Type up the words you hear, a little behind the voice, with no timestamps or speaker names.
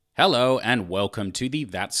Hello and welcome to the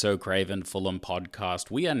That's So Craven Fulham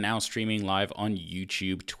podcast. We are now streaming live on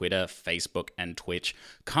YouTube, Twitter, Facebook, and Twitch.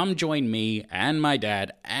 Come join me and my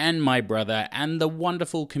dad and my brother and the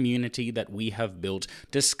wonderful community that we have built,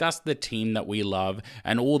 discuss the team that we love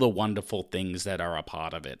and all the wonderful things that are a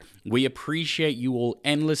part of it. We appreciate you all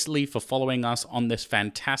endlessly for following us on this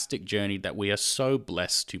fantastic journey that we are so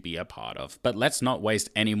blessed to be a part of. But let's not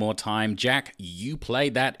waste any more time. Jack, you play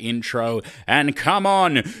that intro and come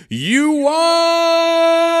on! You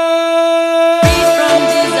are freed from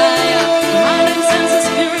desire, mind and senses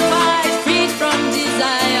purified, freed from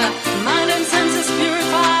desire, mind and senses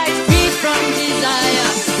purified, freed from desire,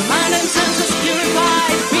 mind and senses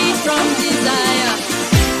purified, freed from desire.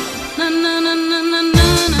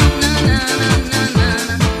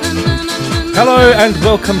 Hello and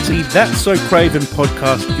welcome to the That's So Craven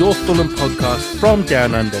podcast, your Fulham podcast from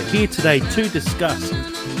Down Under, here today to discuss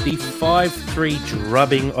the 5-3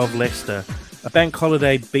 drubbing of Leicester, a bank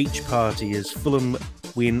holiday beach party as Fulham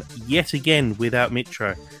win yet again without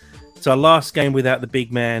Mitro. It's our last game without the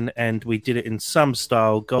big man, and we did it in some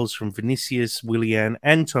style. Goals from Vinicius, Willian,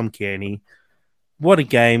 and Tom Cairney. What a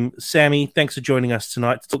game. Sammy, thanks for joining us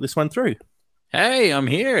tonight to talk this one through. Hey, I'm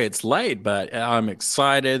here. It's late, but I'm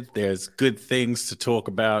excited. There's good things to talk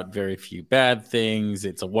about, very few bad things.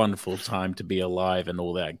 It's a wonderful time to be alive and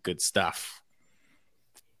all that good stuff.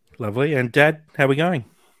 Lovely. And Dad, how are we going?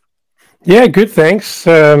 Yeah, good, thanks.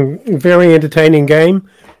 Very entertaining game,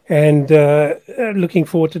 and looking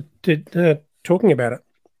forward to talking about it.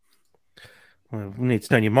 Well, we need to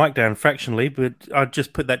turn your mic down fractionally, but I'd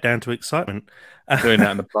just put that down to excitement. Doing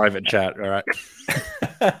that in the private chat, all right.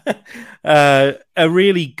 A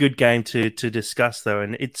really good game to discuss, though,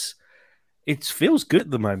 and it feels good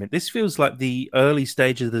at the moment. This feels like the early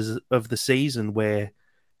stages of the season where,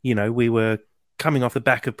 you know, we were coming off the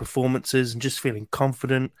back of performances and just feeling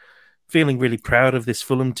confident, feeling really proud of this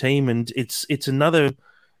Fulham team. And it's another,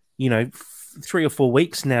 3 or 4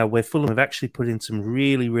 weeks now where Fulham have actually put in some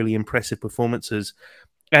really, really impressive performances.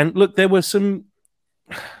 And look, there were some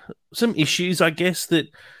issues, I guess, that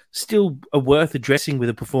still are worth addressing with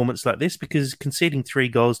a performance like this, because conceding 3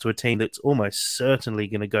 goals to a team that's almost certainly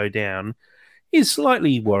going to go down is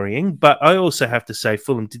slightly worrying. But I also have to say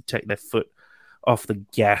Fulham did take their foot off the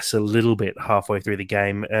gas a little bit halfway through the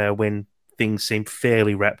game when things seemed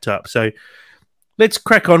fairly wrapped up. So let's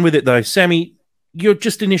crack on with it, though. Sammy, your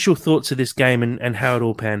just initial thoughts of this game and how it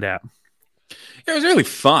all panned out. It was really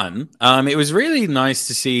fun. It was really nice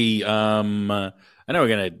to see. I know we're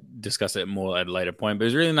going to discuss it more at a later point, but it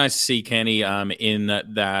was really nice to see Kenny in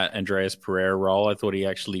that Andreas Pereira role. I thought he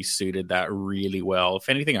actually suited that really well. If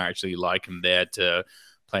anything, I actually like him there to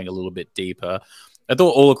playing a little bit deeper. I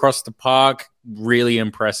thought all across the park, really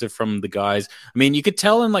impressive from the guys. I mean, you could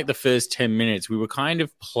tell in like the first 10 minutes, we were kind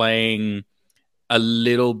of playing a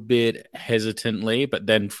little bit hesitantly, but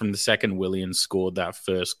then from the second Willian scored that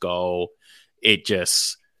first goal, it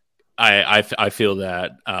just, I feel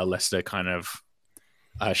that Leicester kind of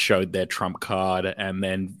showed their trump card. And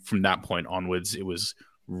then from that point onwards, it was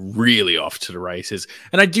really off to the races.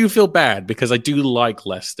 And I do feel bad because I do like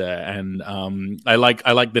Leicester, and I like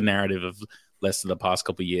the narrative of Leicester the past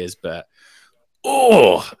couple of years, but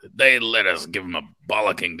they let us give them a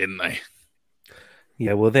bollocking, didn't they?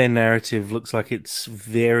 Yeah, well, their narrative looks like it's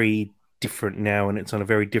very different now, and it's on a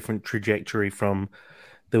very different trajectory from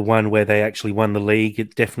the one where they actually won the league.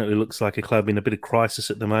 It definitely looks like a club in a bit of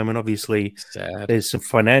crisis at the moment. Obviously, sad. There's some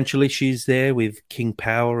financial issues there with King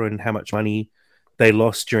Power and how much money they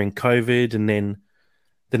lost during COVID, and then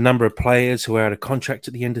the number of players who are out of contract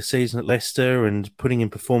at the end of the season at Leicester and putting in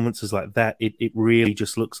performances like that. It really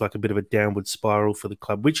just looks like a bit of a downward spiral for the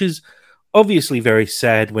club, which is obviously very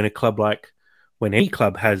sad when any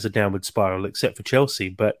club has a downward spiral, except for Chelsea.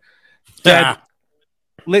 But Dad,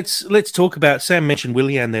 let's talk about, Sam mentioned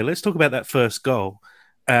Willian there. Let's talk about that first goal.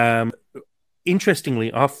 Interestingly,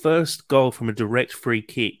 our first goal from a direct free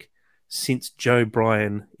kick since Joe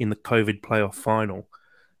Bryan in the COVID playoff final.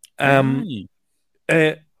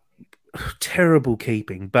 Terrible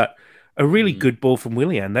keeping, but a really good ball from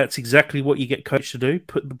Willian. That's exactly what you get coached to do.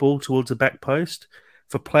 Put the ball towards the back post.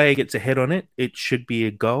 If a player gets a head on it, it should be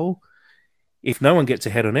a goal. If no one gets a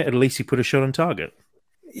head on it, at least you put a shot on target.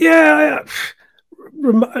 Yeah,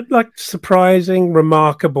 surprising,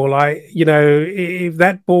 remarkable. If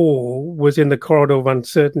that ball was in the corridor of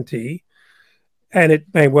uncertainty, and it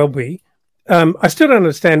may well be, I still don't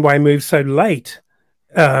understand why he moved so late.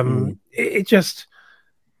 It just,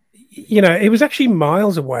 it was actually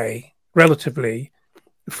miles away, relatively,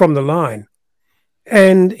 from the line.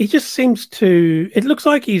 And he just seems to, it looks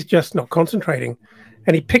like he's just not concentrating.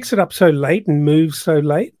 And he picks it up so late and moves so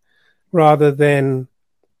late. rather than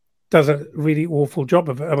does a really awful job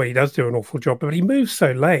of it. I mean, he does do an awful job, but he moves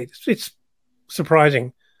so late. It's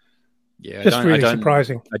surprising. Yeah, Just really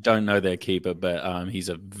surprising. I don't know their keeper, but he's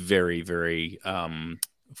a very, very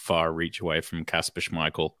far reach away from Kasper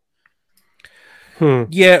Schmeichel.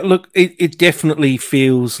 Yeah, look, it definitely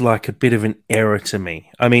feels like a bit of an error to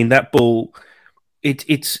me. I mean, that ball,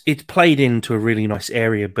 it's played into a really nice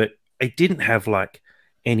area, but it didn't have like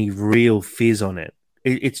any real fizz on it.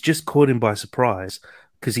 It's just caught him by surprise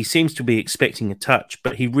because he seems to be expecting a touch,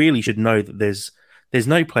 but he really should know that there's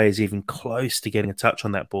no players even close to getting a touch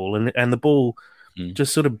on that ball, and the ball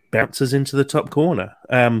just sort of bounces into the top corner.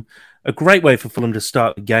 A great way for Fulham to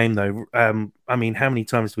start the game, though. I mean, how many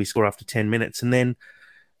times do we score after 10 minutes? And then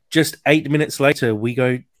just 8 minutes later, we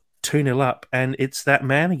go 2-0 up, and it's that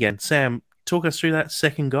man again. Sam, talk us through that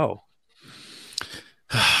second goal.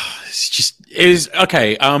 It was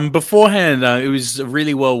okay. Beforehand, it was a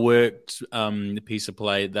really well worked piece of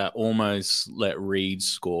play that almost let Reed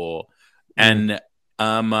score, and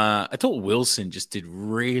I thought Wilson just did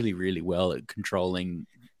really, really well at controlling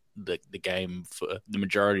the game for the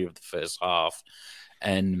majority of the first half.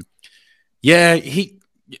 And yeah, he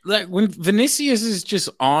like when Vinicius is just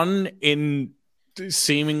on in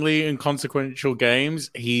seemingly inconsequential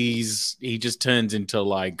games, he just turns into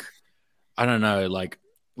like, I don't know, like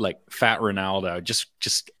fat Ronaldo,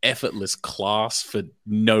 just effortless class for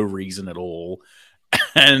no reason at all.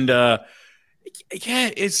 And I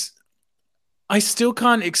still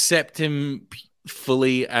can't accept him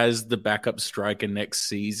fully as the backup striker next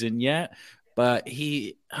season yet, but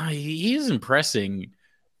he is impressing.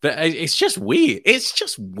 But it's just weird. It's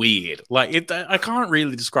just weird. Like I can't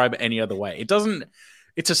really describe it any other way. It doesn't.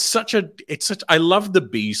 I love the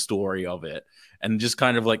B story of it, and just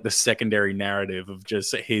kind of like the secondary narrative of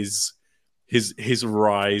just his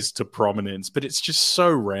rise to prominence. But it's just so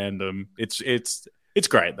random. It's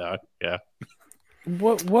great though. Yeah.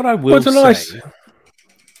 What I will say.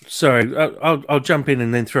 Sorry, I'll jump in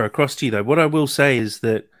and then throw across to you though. What I will say is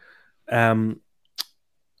that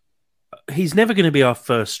he's never going to be our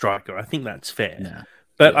first striker. I think that's fair. No.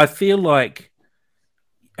 But I feel like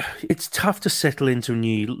it's tough to settle into a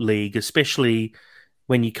new league, especially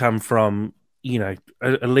when you come from, you know,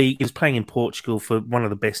 a league. He was playing in Portugal for one of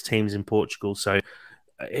the best teams in Portugal, so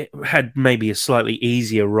it had maybe a slightly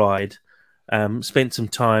easier ride. Spent some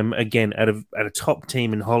time again at a top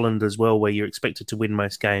team in Holland as well, where you're expected to win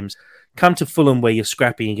most games. Come to Fulham, where you're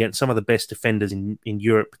scrapping against some of the best defenders in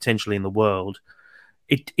Europe, potentially in the world.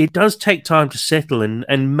 It does take time to settle,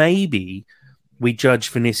 and maybe we judge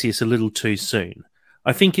Vinicius a little too soon.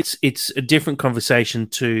 I think it's a different conversation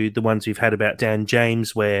to the ones we've had about Dan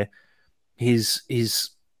James, where he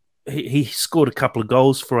scored a couple of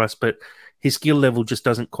goals for us, but his skill level just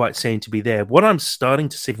doesn't quite seem to be there. What I'm starting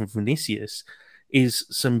to see from Vinicius is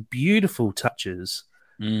some beautiful touches,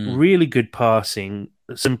 really good passing,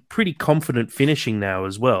 some pretty confident finishing now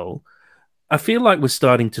as well. I feel like we're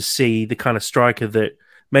starting to see the kind of striker that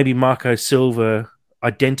maybe Marco Silva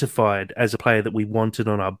identified as a player that we wanted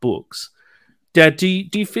on our books. Dad, do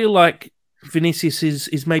you feel like Vinicius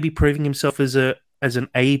is maybe proving himself as an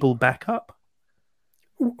able backup?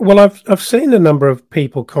 Well, I've seen a number of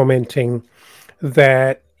people commenting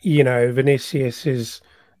that, you know, Vinicius is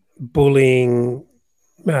bullying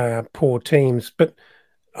poor teams, but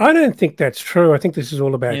I don't think that's true. I think this is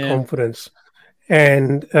all about confidence,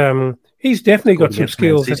 and he's definitely got some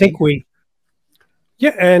skills. I think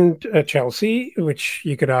and Chelsea, which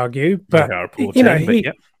you could argue, but you know, he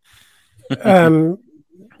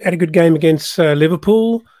had a good game against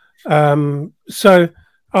Liverpool. So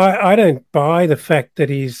I don't buy the fact that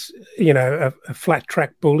he's, you know, a flat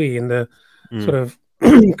track bully in the sort of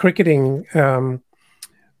cricketing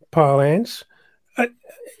parlance.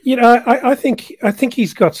 You know, I think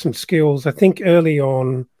he's got some skills. I think early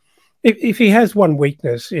on, if he has one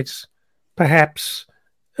weakness, it's perhaps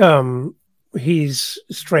his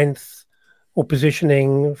strength or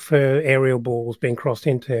positioning for aerial balls being crossed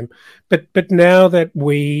into him. But now that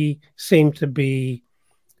we seem to be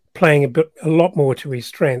playing a lot more to his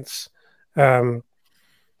strengths, I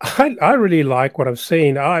really like what I've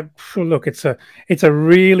seen. Look, it's a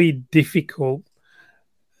really difficult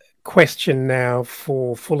question now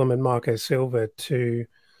for Fulham and Marco Silva to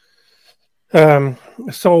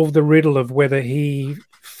solve the riddle of whether he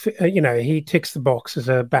ticks the box as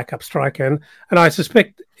a backup striker, and I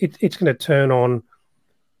suspect it's going to turn on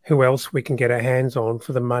who else we can get our hands on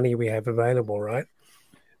for the money we have available, right?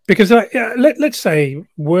 Because let's say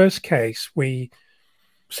worst case, we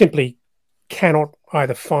simply cannot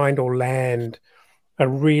either find or land a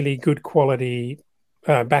really good quality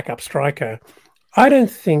backup striker. I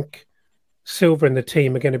don't think Silver and the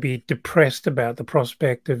team are going to be depressed about the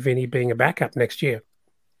prospect of Vinny being a backup next year.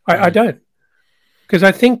 I don't, because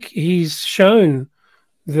I think he's shown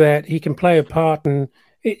that he can play a part, and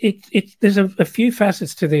there's a few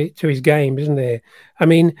facets to his game, isn't there? I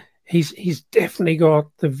mean, he's definitely got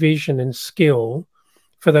the vision and skill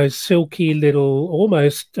for those silky little,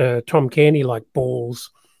 almost Tom Kearney like balls,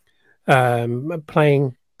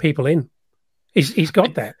 playing people in. He's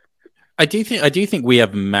got that. I do think we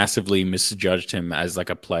have massively misjudged him as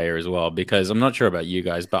like a player as well, because I'm not sure about you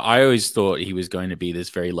guys, but I always thought he was going to be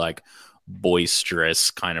this very like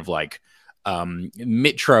boisterous kind of like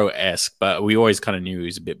Mitro-esque, but we always kind of knew he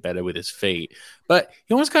was a bit better with his feet. But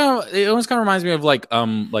it almost kind of reminds me of like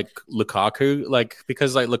Lukaku, like,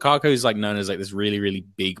 because like Lukaku is like known as like this really, really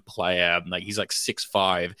big player, like he's like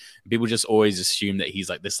 6'5". People just always assume that he's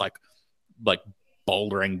like this like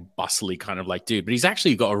bouldering, bustly kind of like dude, but he's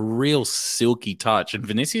actually got a real silky touch. And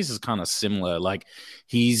Vinicius is kind of similar. Like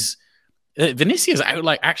Vinicius,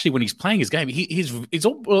 like actually when he's playing his game, he's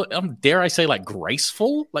all dare I say like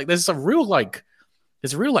graceful. Like there's a real like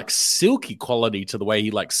silky quality to the way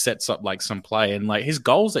he like sets up like some play, and like his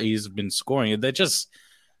goals that he's been scoring, they're just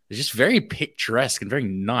very picturesque and very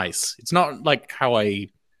nice. It's not like how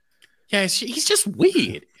he's just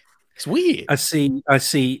weird. It's weird. I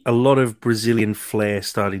see a lot of Brazilian flair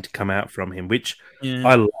starting to come out from him, which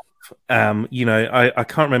I love. I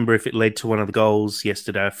can't remember if it led to one of the goals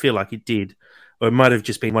yesterday. I feel like it did, or it might have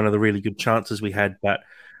just been one of the really good chances we had. But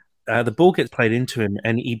the ball gets played into him,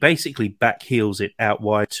 and he basically back heels it out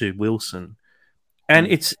wide to Wilson. And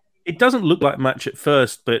it doesn't look like much at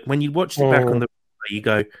first, but when you watch it back on the replay, you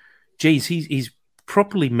go, geez, he's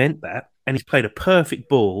properly meant that, and he's played a perfect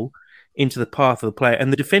ball into the path of the player,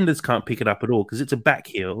 and the defenders can't pick it up at all because it's a back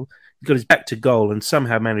heel. He's got his back to goal and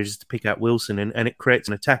somehow manages to pick out Wilson, and it creates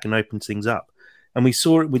an attack and opens things up. And we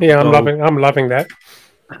saw it with I'm loving that.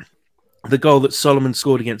 The goal that Solomon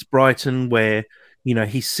scored against Brighton, where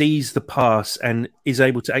he sees the pass and is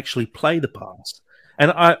able to actually play the pass.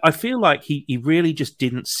 And I feel like he really just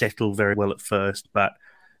didn't settle very well at first, but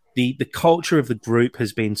the culture of the group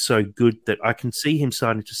has been so good that I can see him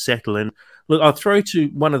starting to settle. And look, I'll throw to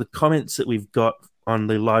one of the comments that we've got on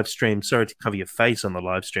the live stream. Sorry to cover your face on the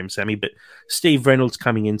live stream, Sammy, but Steve Reynolds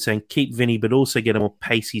coming in saying, keep Vinny, but also get a more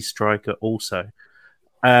pacey striker also.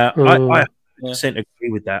 I 100% agree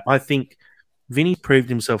with that. I think Vinny proved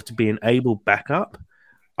himself to be an able backup.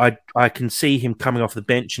 I can see him coming off the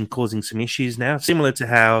bench and causing some issues now, similar to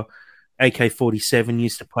how AK-47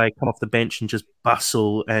 used to play, come off the bench and just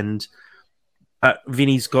bustle. And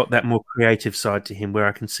Vinny's got that more creative side to him, where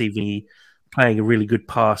I can see Vinny playing a really good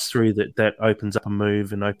pass through that opens up a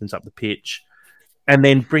move and opens up the pitch. And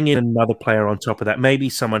then bring in another player on top of that, maybe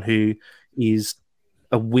someone who is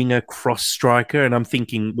a winger cross striker. And I'm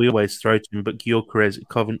thinking, we always throw to him, but Gyökeres at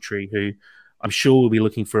Coventry, who I'm sure will be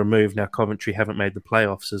looking for a move now. Coventry haven't made the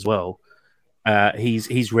playoffs as well.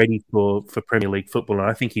 He's ready for Premier League football, and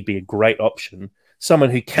I think he'd be a great option. Someone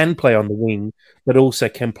who can play on the wing, but also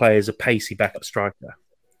can play as a pacey backup striker.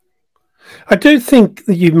 I do think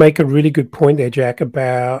that you make a really good point there, Jack,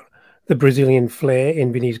 about the Brazilian flair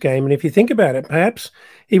in Vinny's game. And if you think about it, perhaps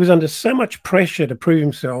he was under so much pressure to prove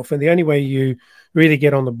himself, and the only way you really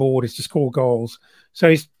get on the board is to score goals. So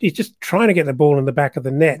he's just trying to get the ball in the back of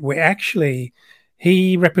the net, where actually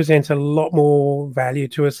he represents a lot more value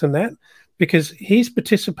to us than that, because his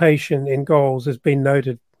participation in goals has been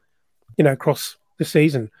noted, across the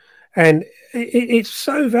season. And it's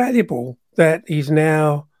so valuable that he's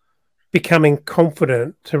now becoming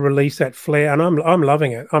confident to release that flair. And I'm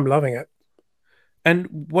loving it. I'm loving it.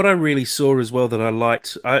 And what I really saw as well that I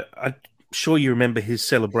liked, I'm sure you remember his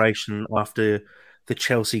celebration after the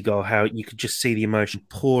Chelsea goal, how you could just see the emotion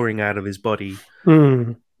pouring out of his body.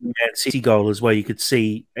 Man City goal as well, you could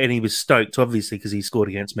see, and he was stoked, obviously, because he scored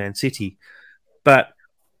against Man City. But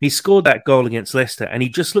he scored that goal against Leicester, and he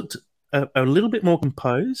just looked a little bit more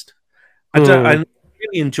composed. I really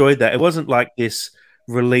enjoyed that. It wasn't like this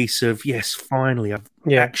release of, yes, finally, I've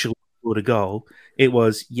actually scored a goal. It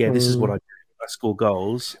was, this is what I do. I score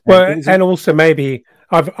goals. Well, and also maybe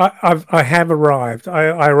I have arrived.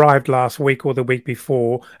 I arrived last week or the week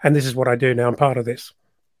before, and this is what I do now. I'm part of this.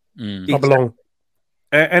 I belong.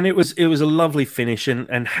 And it was a lovely finish,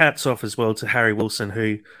 and hats off as well to Harry Wilson,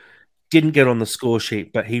 who didn't get on the score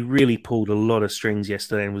sheet, but he really pulled a lot of strings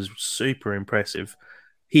yesterday and was super impressive.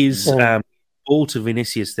 His ball to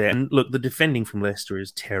Vinicius there, and look, the defending from Leicester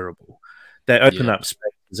is terrible. They open up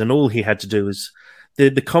spaces, and all he had to do was,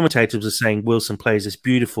 the commentators were saying Wilson plays this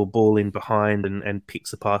beautiful ball in behind and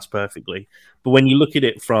picks the pass perfectly. But when you look at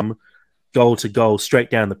it from goal to goal, straight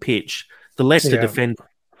down the pitch, the Leicester defender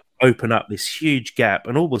open up this huge gap,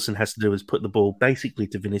 and all Wilson has to do is put the ball basically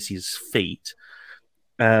to Vinicius' feet,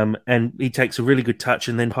 and he takes a really good touch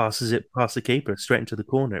and then passes it past the keeper straight into the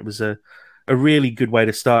corner. It was a really good way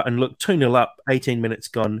to start. And look, 2-0 up, 18 minutes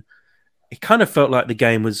gone. It kind of felt like the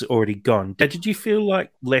game was already gone. Did you feel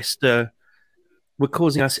like Leicester were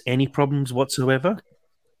causing us any problems whatsoever?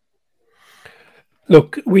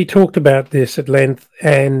 Look, we talked about this at length,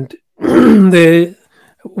 and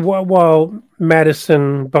while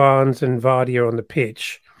Maddison, Barnes, and Vardy are on the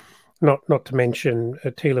pitch, not to mention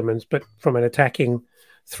Tielemans, but from an attacking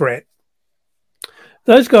threat,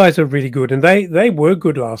 those guys are really good, and they were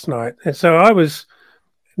good last night. And so I was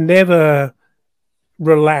never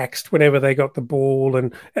relaxed whenever they got the ball.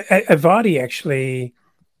 And Vardy actually,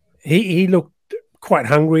 he looked quite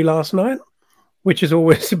hungry last night, which is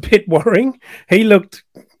always a bit worrying. He looked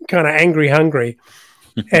kind of angry, hungry,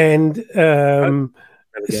 and so.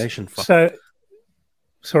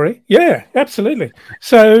 Sorry, yeah, absolutely.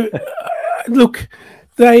 So, look,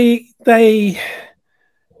 they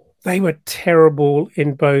were terrible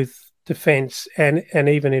in both defence and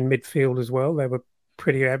even in midfield as well. They were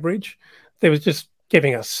pretty average. They was just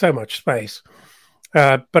giving us so much space.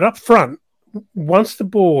 But up front, once the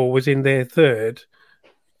ball was in their third,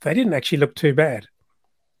 they didn't actually look too bad.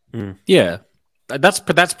 Yeah,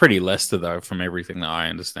 that's pretty Leicester though, from everything that I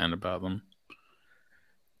understand about them.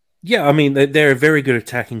 Yeah, I mean, they're a very good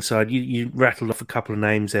attacking side. You rattled off a couple of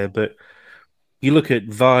names there, but you look at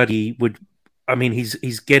Vardy,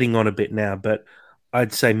 he's getting on a bit now, but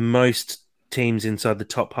I'd say most teams inside the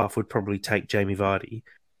top half would probably take Jamie Vardy,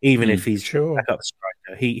 even if he's backup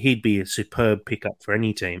striker. He'd be a superb pickup for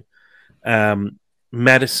any team.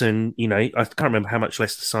 Maddison, I can't remember how much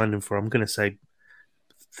Leicester signed him for. I'm going to say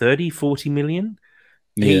 30, 40 million.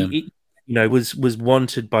 Yeah. He was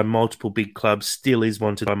wanted by multiple big clubs, still is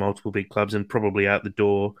wanted by multiple big clubs, and probably out the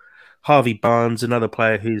door. Harvey Barnes, another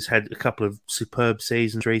player who's had a couple of superb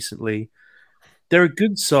seasons recently. They're a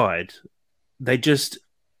good side. They just,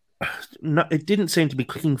 it didn't seem to be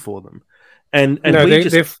clicking for them. And no,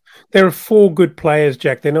 there are 4 good players,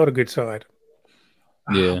 Jack. They're not a good side.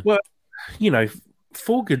 Yeah. Well,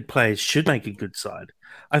 4 good players should make a good side.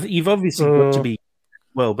 I think you've obviously got to be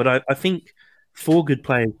well, but I think 4 good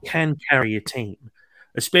players can carry a team,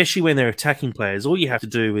 especially when they're attacking players. All you have to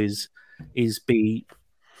do is be,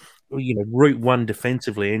 route one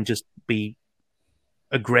defensively and just be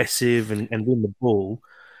aggressive and win the ball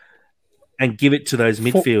and give it to those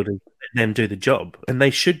midfielders and let them do the job. And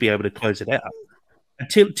they should be able to close it out. And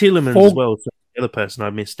Tielemans as well, the other person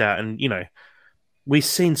I missed out. And, we've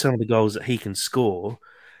seen some of the goals that he can score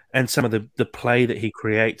and some of the play that he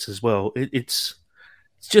creates as well. It's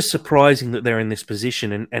just surprising that they're in this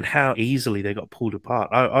position and how easily they got pulled apart.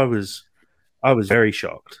 I was very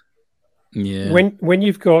shocked. Yeah. When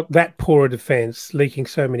you've got that poor a defense leaking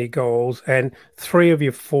so many goals and 3 of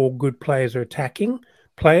your 4 good players are attacking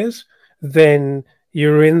players, then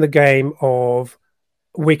you're in the game of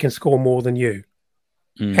we can score more than you.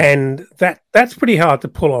 And that's pretty hard to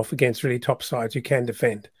pull off against really top sides who can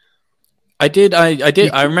defend. I did.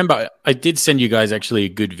 I remember I did send you guys actually a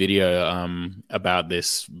good video about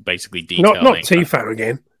this, basically detailing. Not Tifo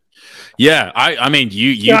again. Yeah, I mean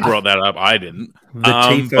you brought that up. I didn't. The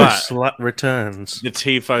Tifo slut returns. The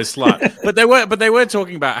Tifo slut. but they were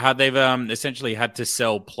talking about how they've essentially had to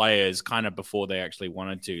sell players kind of before they actually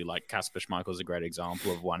wanted to. Like Kasper Schmeichel's a great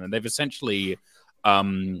example of one, and they've essentially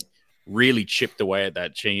really chipped away at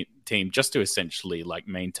that team just to essentially like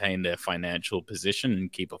maintain their financial position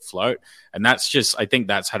and keep afloat. And I think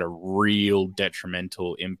that's had a real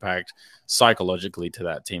detrimental impact psychologically to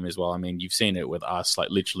that team as well. I mean, you've seen it with us, like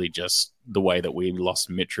literally just the way that we lost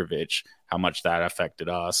Mitrovic, how much that affected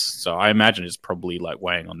us. So I imagine it's probably like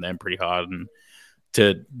weighing on them pretty hard, and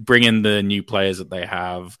to bring in the new players that they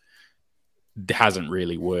have hasn't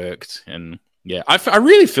really worked. And yeah, I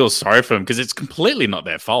really feel sorry for them because it's completely not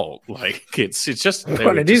their fault. Like it's just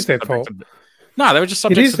it is their fault. No, they were just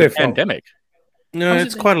subject to the pandemic. No,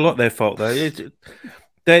 it's quite a lot their fault though.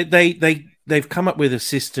 They've come up with a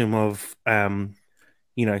system of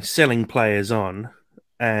selling players on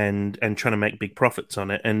and trying to make big profits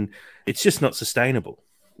on it, and it's just not sustainable.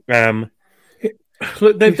 Look,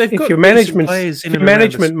 they've got if your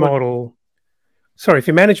management model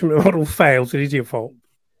fails, it is your fault.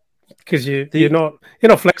 Because you're not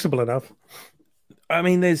flexible enough. I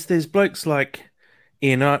mean, there's blokes like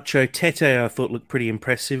Iheanacho, Tete. I thought looked pretty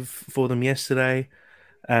impressive for them yesterday.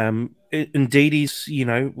 Ndidi's,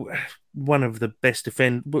 one of the best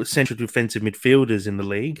central defensive midfielders in the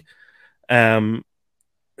league.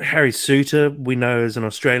 Harry Souttar, we know as an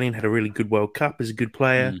Australian, had a really good World Cup, is a good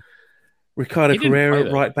player. Ricardo He didn't Pereira play at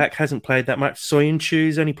that. right back hasn't played that much.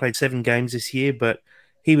 Soyuncu's only played 7 games this year, but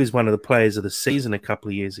he was one of the players of the season a couple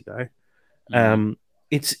of years ago.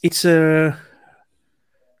 It's a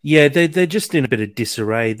yeah, they're just in a bit of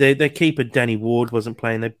disarray. Their keeper Danny Ward wasn't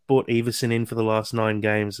playing. They brought Everson in for the last 9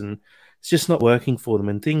 games, and it's just not working for them.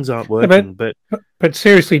 And things aren't working. But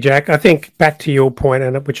seriously, Jack, I think back to your point,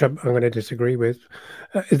 and which I'm going to disagree with,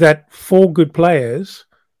 is that 4 good players,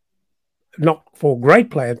 not 4 great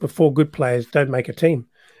players, but 4 good players don't make a team,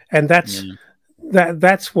 and that's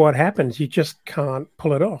what happens. You just can't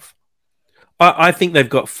pull it off. I think they've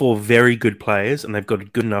got 4 very good players, and they've got a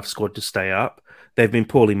good enough squad to stay up. They've been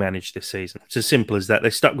poorly managed this season. It's as simple as that. They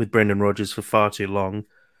stuck with Brendan Rodgers for far too long.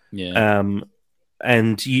 Yeah.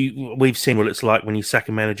 And we've seen what it's like when you sack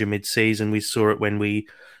a manager mid-season. We saw it when we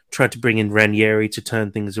tried to bring in Ranieri to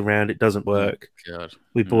turn things around. It doesn't work. God.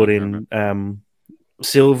 We brought in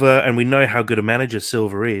Silva, and we know how good a manager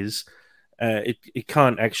Silva is. It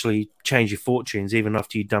can't actually change your fortunes, even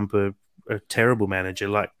after you dump a terrible manager.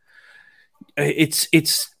 Like it's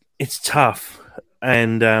tough,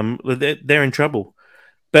 and they're in trouble.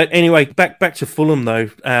 But anyway, back to Fulham though.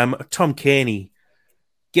 Tom Cairney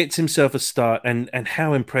gets himself a start, and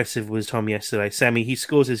how impressive was Tom yesterday? Sammy, he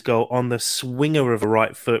scores his goal on the swinger of a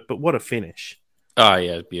right foot, but what a finish. Oh,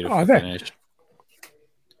 yeah, beautiful finish.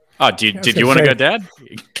 Oh, did you want to go, Dad?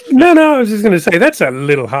 No, I was just going to say that's a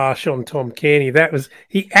little harsh on Tom Cairney.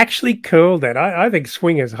 He actually curled that. I think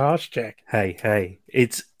swinger's harsh, Jack. Hey,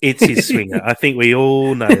 it's his swinger. I think we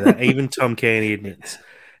all know that. Even Tom Cairney admits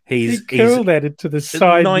he curled that into the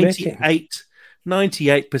side.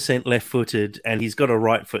 98% left-footed, and he's got a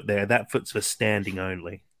right foot there. That foot's for standing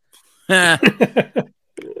only.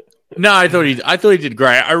 No, I thought he did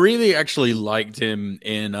great. I really actually liked him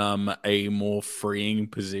in a more freeing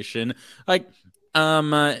position, like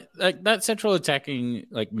that central attacking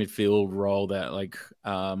like midfield role that like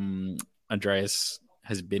Andreas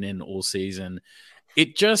has been in all season.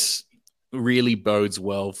 It just really bodes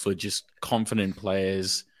well for just confident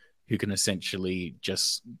players who can essentially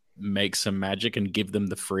just make some magic and give them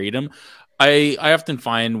the freedom. I often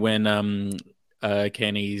find when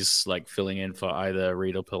Kenny's like filling in for either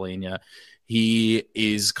Reed or Polina, he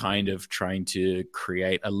is kind of trying to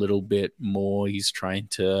create a little bit more. He's trying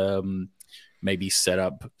to maybe set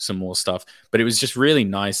up some more stuff. But it was just really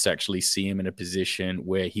nice to actually see him in a position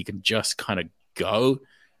where he can just kind of go.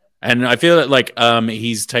 And I feel that like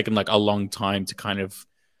he's taken like a long time to kind of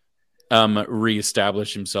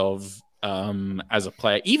reestablish himself as a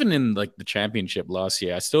player. Even in like the championship last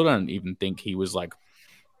year, I still don't even think he was like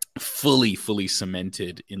fully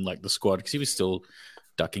cemented in like the squad because he was still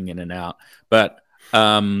ducking in and out. But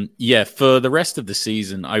yeah, for the rest of the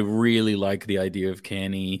season, I really like the idea of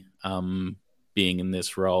Cairney being in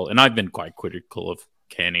this role, and I've been quite critical of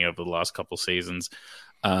Cairney over the last couple of seasons.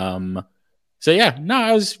 So yeah, no,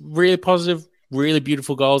 I was really positive, really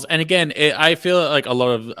beautiful goals, and again, I feel like a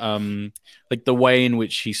lot of like the way in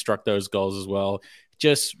which he struck those goals as well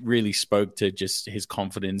just really spoke to just his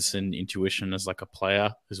confidence and intuition as like a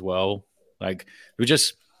player as well. Like it was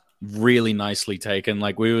just really nicely taken.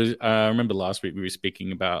 Like I remember last week we were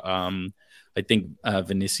speaking about I think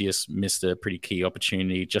Vinicius missed a pretty key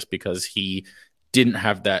opportunity just because he didn't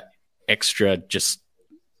have that extra just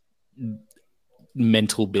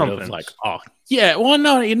mental bit confidence. Of like, oh yeah, well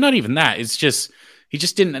no, not even that. It's just he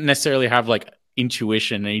just didn't necessarily have like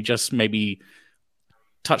intuition, and he just maybe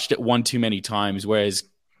touched it one too many times, whereas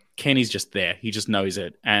Kenny's just there. He just knows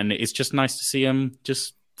it. And it's just nice to see him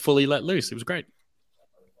just fully let loose. It was great.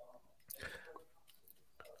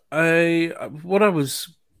 What I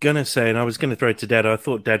was going to say, and I was going to throw it to Dad, I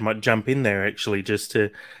thought Dad might jump in there actually just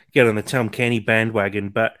to get on the Tom Cairney bandwagon,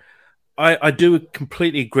 but I do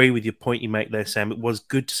completely agree with your point you make there, Sam. It was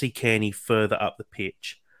good to see Cairney further up the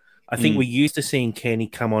pitch. I think we're used to seeing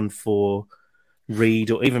Cairney come on for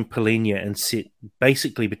Reed or even Polina and sit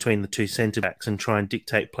basically between the two centre-backs and try and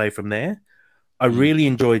dictate play from there. I really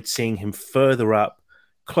enjoyed seeing him further up,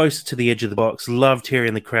 closer to the edge of the box. Loved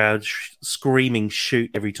hearing the crowd screaming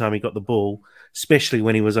shoot every time he got the ball, especially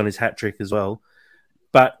when he was on his hat-trick as well.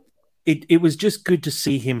 But it was just good to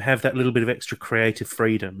see him have that little bit of extra creative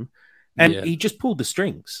freedom. And he just pulled the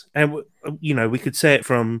strings. And, you know, we could say it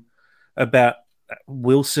from about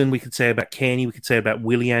Wilson, we could say about Cairney, we could say about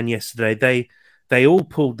Willian yesterday. They all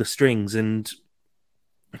pulled the strings and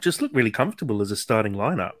just looked really comfortable as a starting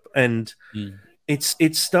lineup. And it's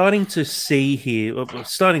starting to see here, or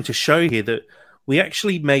starting to show here that we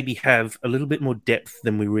actually maybe have a little bit more depth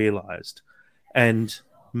than we realized. And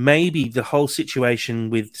maybe the whole situation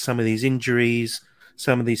with some of these injuries,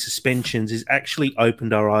 some of these suspensions has actually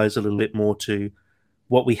opened our eyes a little bit more to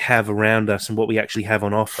what we have around us and what we actually have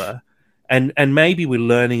on offer. And maybe we're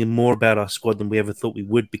learning more about our squad than we ever thought we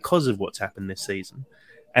would because of what's happened this season.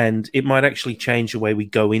 And it might actually change the way we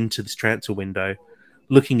go into this transfer window,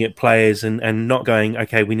 looking at players and not going,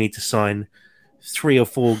 okay, we need to sign 3 or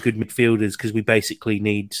 4 good midfielders because we basically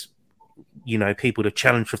need, people to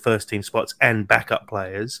challenge for first team spots and backup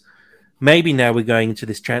players. Maybe now we're going into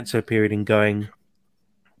this transfer period and going,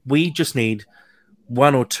 we just need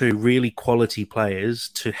 1 or 2 really quality players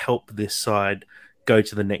to help this side go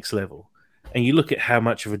to the next level. And you look at how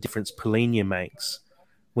much of a difference Polina makes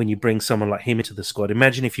when you bring someone like him into the squad.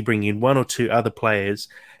 Imagine if you bring in 1 or 2 other players,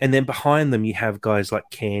 and then behind them you have guys like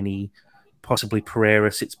Kearney, possibly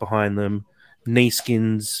Pereira sits behind them,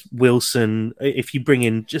 Neeskins, Wilson. If you bring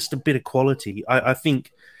in just a bit of quality, I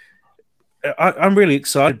think I'm really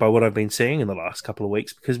excited by what I've been seeing in the last couple of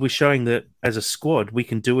weeks, because we're showing that as a squad we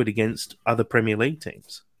can do it against other Premier League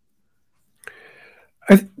teams.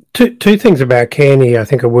 Two things about Kearney I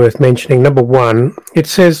think are worth mentioning. Number one, it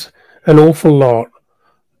says an awful lot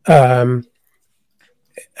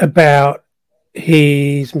about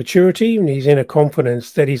his maturity and his inner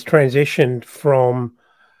confidence, that he's transitioned from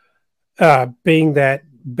being that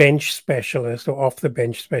bench specialist or off the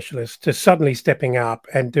bench specialist to suddenly stepping up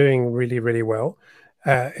and doing really, really well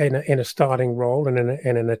in a starting role and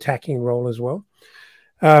in an attacking role as well.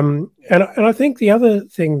 And I think the other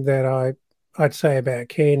thing that I'd say about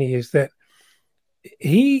Kearney is that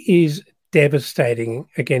he is devastating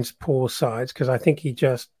against poor sides, because I think he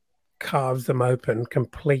just carves them open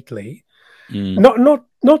completely. Not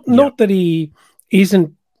that he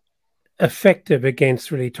isn't effective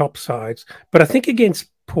against really top sides, but I think against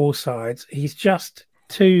poor sides he's just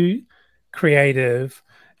too creative,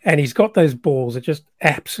 and he's got those balls that just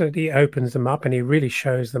absolutely opens them up, and he really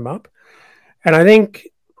shows them up. And I think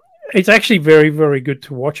it's actually very, very good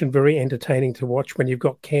to watch and very entertaining to watch when you've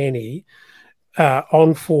got Kearney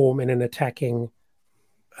on form in an attacking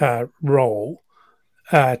role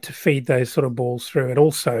to feed those sort of balls through, and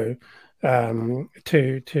also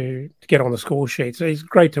to get on the score sheet. So he's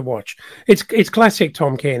great to watch. It's classic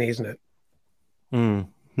Tom Kearney, isn't it?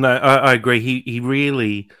 No, I agree. He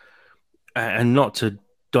really, and not to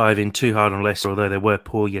dive in too hard on Leicester, although they were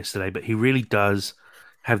poor yesterday, but he really does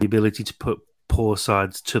have the ability to put poor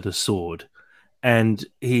sides to the sword. And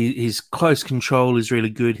his close control is really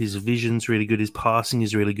good. His vision's really good. His passing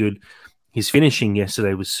is really good. His finishing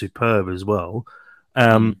yesterday was superb as well.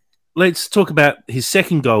 Let's talk about his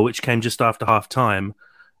second goal, which came just after half-time,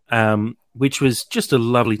 which was just a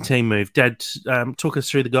lovely team move. Dad, talk us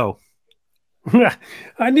through the goal.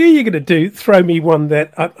 I knew you were going to throw me one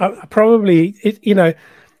that I probably,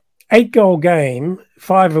 8-goal game,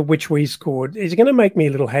 5 of which we scored, is going to make me a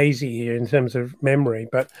little hazy here in terms of memory.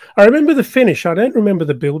 But I remember the finish. I don't remember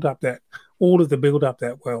the build-up all of the build-up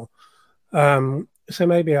that well. So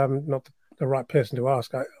maybe I'm not the right person to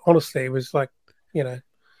ask. Honestly, it was like,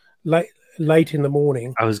 late in the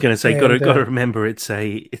morning. I was going to say, got to remember, it's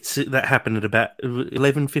that happened at about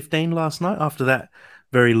 11:15 last night after that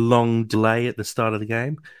very long delay at the start of the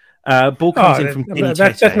game. Ball comes in from Kenny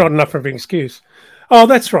Tete. That's not enough of an excuse. Oh,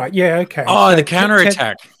 that's right. Yeah, okay. Oh, so the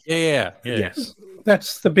counter-attack. Yeah. Yes.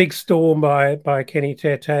 That's the big storm by Kenny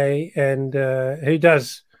Tete, and who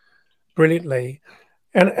does brilliantly.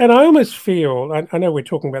 And I almost feel, I know we're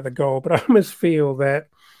talking about the goal, but I almost feel that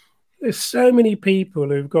there's so many people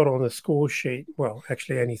who've got on the score sheet. Well,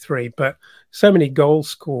 actually only 3, but so many goals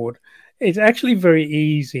scored. It's actually very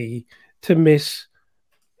easy to miss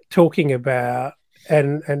talking about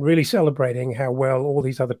and really celebrating how well all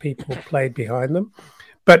these other people played behind them.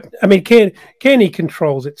 But I mean, Kearney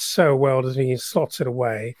controls it so well, doesn't he? He slots it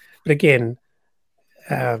away. But again,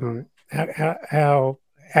 how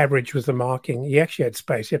average was the marking? He actually had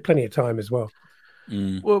space. He had plenty of time as well.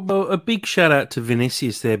 Well, a big shout out to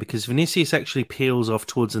Vinicius there, because Vinicius actually peels off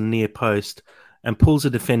towards the near post and pulls a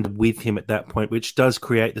defender with him at that point, which does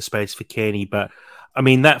create the space for Kearney. But I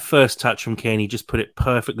mean, that first touch from Kearney just put it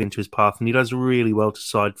perfectly into his path, and he does really well to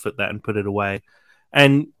side foot that and put it away.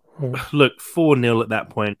 And look, 4-0 at that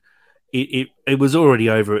point, it was already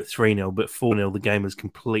over at 3-0, but 4-0, the game was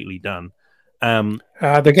completely done.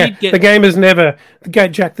 The game is never, the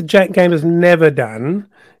game is never done.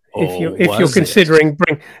 If you're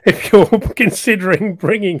considering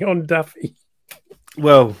bringing on Duffy.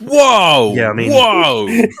 Well, whoa, yeah, I mean, whoa.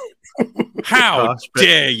 How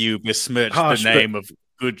dare you besmirch the name of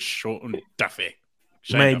good Sean Duffy?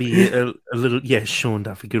 Maybe a little, Sean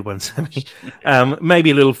Duffy, good one, Sammy.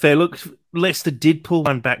 Maybe a little fair. Look, Leicester did pull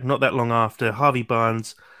one back not that long after. Harvey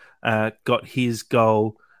Barnes got his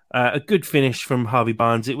goal. A good finish from Harvey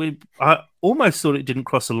Barnes. I almost thought it didn't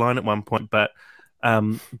cross the line at one point, but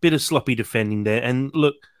Bit of sloppy defending there. And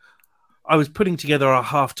look, I was putting together our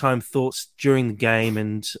halftime thoughts during the game,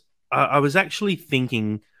 and I was actually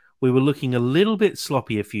thinking we were looking a little bit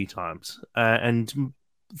sloppy a few times, and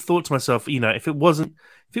thought to myself, if it was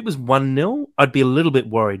 1-0, I'd be a little bit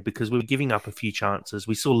worried because we were giving up a few chances.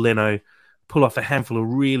 We saw Leno pull off a handful of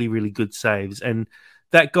really, really good saves, and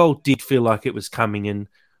that goal did feel like it was coming. And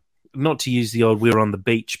not to use the old "we were on the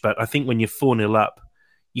beach," but I think when you're 4-0 up,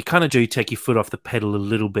 you kind of do take your foot off the pedal a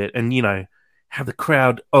little bit, and have the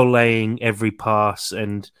crowd olaying every pass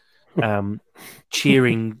and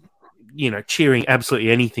cheering, cheering absolutely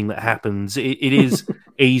anything that happens. It is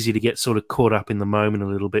easy to get sort of caught up in the moment a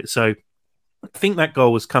little bit. So I think that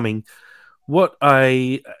goal was coming.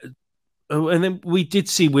 And then we did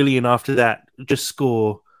see Willian after that just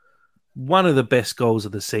score one of the best goals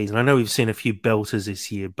of the season. I know we've seen a few belters this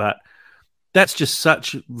year, but that's just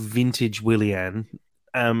such vintage Willian.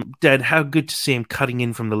 Dad, how good to see him cutting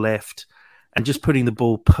in from the left and just putting the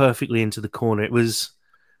ball perfectly into the corner. It's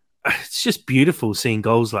just beautiful seeing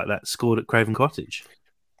goals like that scored at Craven Cottage.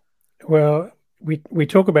 Well, we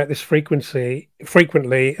talk about this frequently,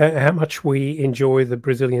 how much we enjoy the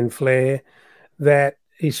Brazilian flair that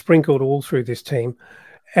is sprinkled all through this team.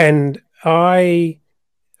 And I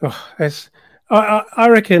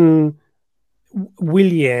reckon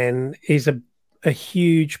Willian is a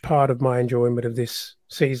huge part of my enjoyment of this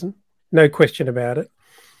season. No question about it.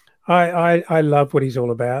 I love what he's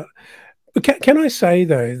all about. But can I say,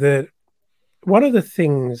 though, that one of the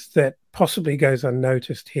things that possibly goes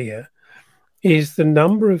unnoticed here is the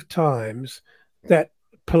number of times that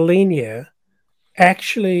Palinha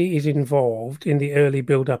actually is involved in the early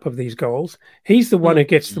build-up of these goals. He's the one who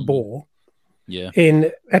gets the ball. Yeah.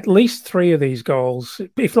 In at least 3 of these goals,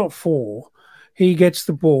 if not 4, he gets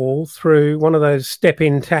the ball through one of those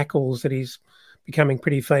step-in tackles that he's becoming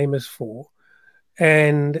pretty famous for.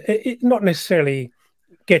 And it not necessarily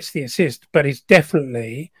gets the assist, but he's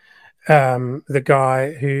definitely the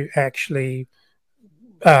guy who actually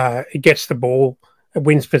gets the ball,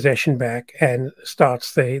 wins possession back, and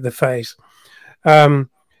starts the phase. No,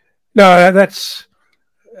 that's.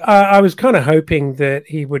 I was kind of hoping that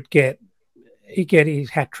he'd get his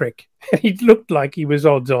hat trick. He looked like he was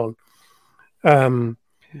odds on, and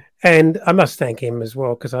I must thank him as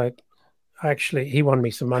well because he won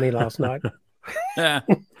me some money last night. Yeah.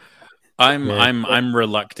 I'm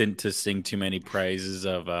reluctant to sing too many praises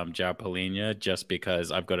of João Palinha just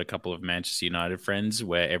because I've got a couple of Manchester United friends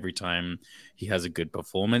where every time he has a good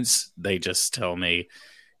performance, they just tell me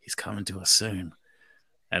he's coming to us soon,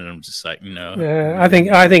 and I'm just like, no. Yeah, I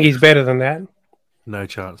think he's better than that. No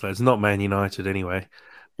chance. It's not Man United anyway.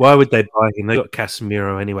 Why would they buy him? They got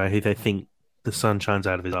Casemiro anyway, who they think the sun shines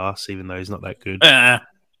out of his ass, even though he's not that good.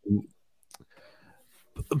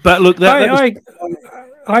 But look, I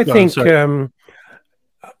think I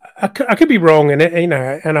could be wrong, and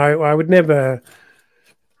I would never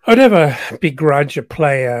begrudge a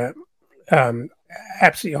player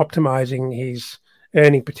absolutely optimizing his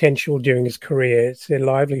earning potential during his career. It's their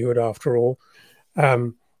livelihood, after all,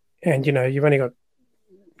 and you've only got,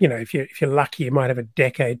 if you're lucky, you might have a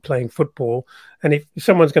decade playing football, and if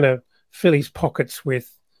someone's going to fill his pockets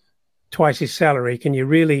with twice his salary, can you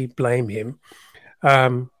really blame him?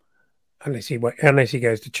 Unless he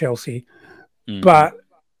goes to Chelsea. But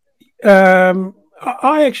I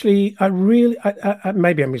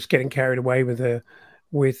maybe I'm just getting carried away with the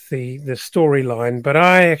storyline, but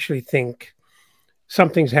I actually think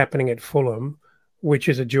something's happening at Fulham, which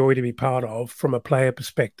is a joy to be part of from a player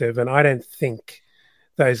perspective, and I don't think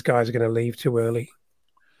those guys are going to leave too early.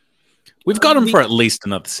 We've got him for at least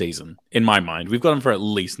another season, in my mind. We've got him for at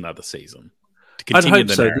least another season. I'd hope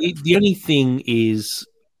so. The only thing is,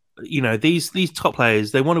 these top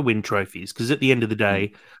players, they want to win trophies because at the end of the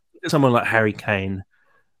day, someone like Harry Kane,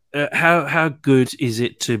 how good is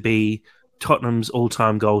it to be Tottenham's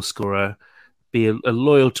all-time goal scorer, be a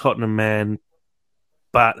loyal Tottenham man,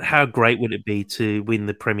 but how great would it be to win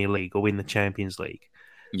the Premier League or win the Champions League?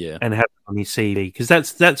 Yeah, and have it on your CV, because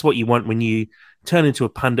that's what you want when you turn into a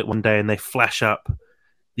pundit one day and they flash up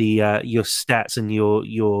your stats and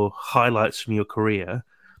your highlights from your career.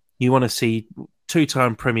 You want to see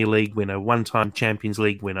 2-time Premier League winner, 1-time Champions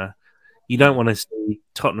League winner. You don't want to see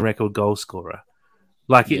Tottenham record goal scorer.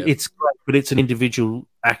 It's great, but it's an individual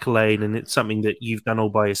accolade and it's something that you've done all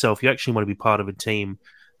by yourself. You actually want to be part of a team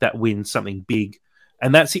that wins something big.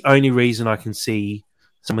 And that's the only reason I can see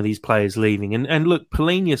some of these players leaving. And look,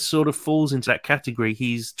 Palinha sort of falls into that category.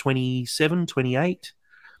 He's 27, 28.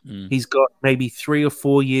 He's got maybe 3 or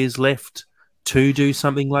 4 years left to do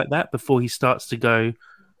something like that before he starts to go,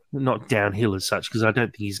 not downhill as such, because I don't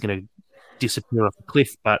think he's going to disappear off a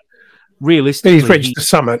cliff, but But realistically, he's reached the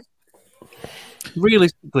summit.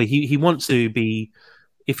 he wants to be.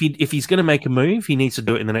 If he's going to make a move, he needs to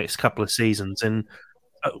do it in the next couple of seasons. And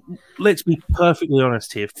let's be perfectly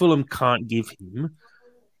honest here: Fulham can't give him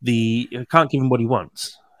what he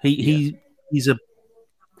wants. He's a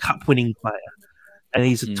cup-winning player, and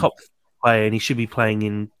he's a top player, and he should be playing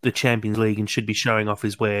in the Champions League and should be showing off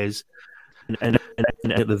his wares and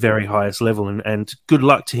at the very highest level. And good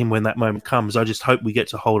luck to him when that moment comes. I just hope we get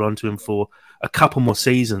to hold on to him for a couple more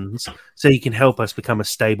seasons so he can help us become a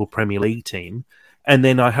stable Premier League team. And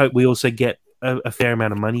then I hope we also get a fair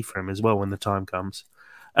amount of money for him as well when the time comes.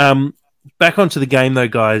 Back onto the game, though,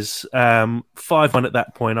 guys. 5-1 at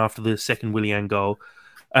that point after the second Willian goal.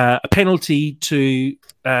 A penalty to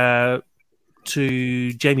Jamie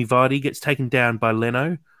Vardy gets taken down by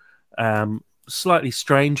Leno. Slightly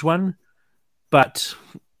strange one. But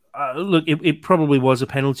look, it probably was a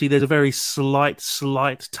penalty. There's a very slight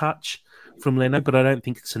touch from Leno, but I don't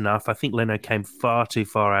think it's enough. I think Leno came far too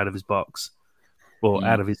far out of his box, or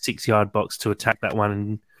out of his 6-yard box to attack that one,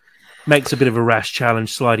 and makes a bit of a rash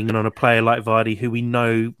challenge, sliding in on a player like Vardy, who we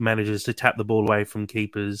know manages to tap the ball away from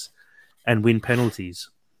keepers and win penalties.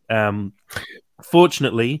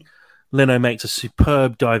 Fortunately, Leno makes a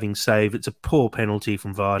superb diving save. It's a poor penalty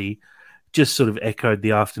from Vardy. Just sort of echoed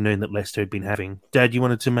the afternoon that Leicester had been having. Dad, you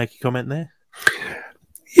wanted to make a comment there?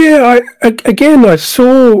 Yeah, I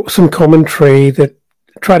saw some commentary that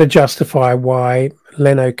tried to justify why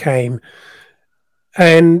Leno came.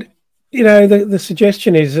 And, the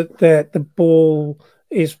suggestion is that the ball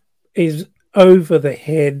is over the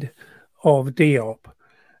head of Diop.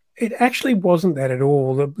 It actually wasn't that at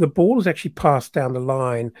all. The ball is actually passed down the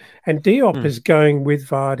line, and Diop is going with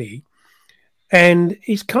Vardy. And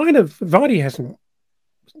Vardy hasn't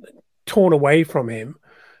torn away from him,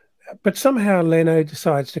 but somehow Leno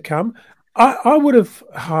decides to come. I would have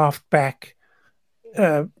halved backed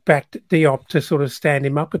Diop to sort of stand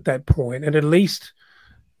him up at that point and at least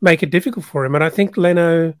make it difficult for him. And I think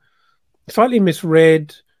Leno slightly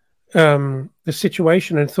misread the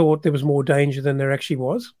situation and thought there was more danger than there actually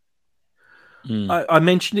was. I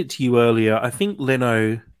mentioned it to you earlier. I think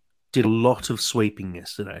Leno did a lot of sweeping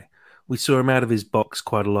yesterday. We saw him out of his box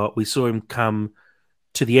quite a lot. We saw him come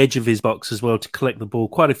to the edge of his box as well to collect the ball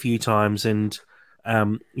quite a few times, and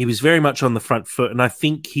he was very much on the front foot, and I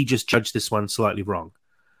think he just judged this one slightly wrong.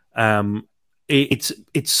 It's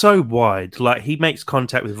so wide. Like, he makes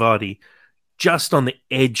contact with Vardy just on the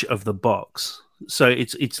edge of the box. So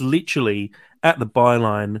it's literally at the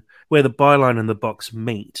byline, where the byline and the box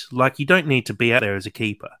meet. Like, you don't need to be out there as a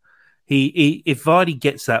keeper. If Vardy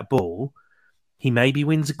gets that ball, he maybe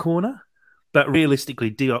wins a corner, but realistically,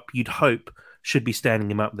 Diop, you'd hope, should be standing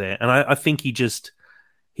him up there. And I think he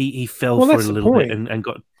fell for it a little bit and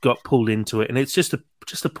got pulled into it. And it's just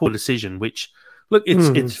a poor decision, which, look,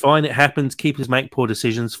 it's fine. It happens. Keepers make poor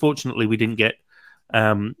decisions. Fortunately, we didn't get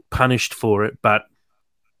punished for it. But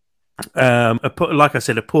like I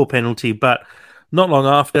said, a poor penalty. But not long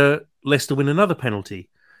after, Leicester win another penalty.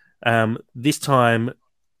 This time,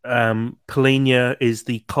 Polina is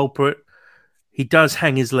the culprit. He does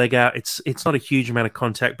hang his leg out. It's not a huge amount of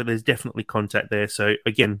contact, but there's definitely contact there. So,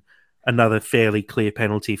 again, another fairly clear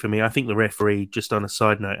penalty for me. I think the referee, just on a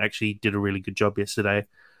side note, actually did a really good job yesterday.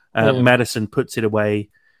 Maddison puts it away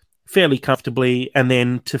fairly comfortably. And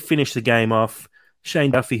then to finish the game off,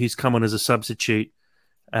 Shane Duffy, who's come on as a substitute,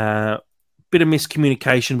 bit of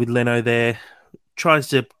miscommunication with Leno there. Tries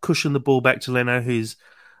to cushion the ball back to Leno, who's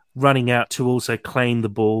running out to also claim the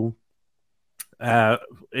ball.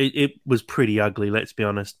 It was pretty ugly, let's be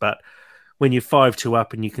honest. But when you're 5-2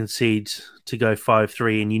 up and you concede to go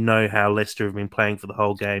 5-3, and you know how Leicester have been playing for the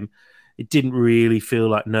whole game, it didn't really feel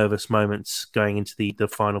like nervous moments going into the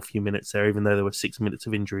final few minutes there, even though there were 6 minutes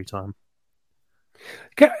of injury time.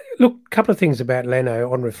 Look, a couple of things about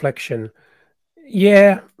Leno on reflection.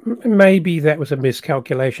 Yeah, maybe that was a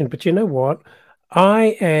miscalculation, but you know what?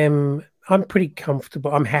 I'm pretty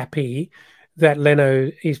comfortable. I'm happy that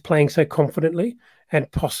Leno is playing so confidently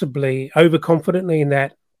and possibly overconfidently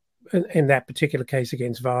in that particular case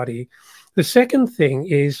against Vardy. The second thing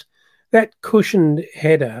is that cushioned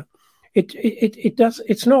header.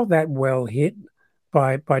 It's not that well hit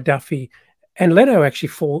by Duffy, and Leno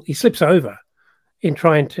actually he slips over in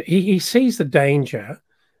trying to. He sees the danger,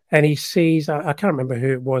 and he sees. I can't remember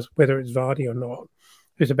who it was, whether it's Vardy or not,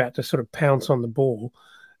 who's about to sort of pounce on the ball.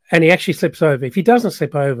 And he actually slips over. If he doesn't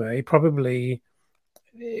slip over, he probably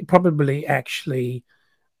actually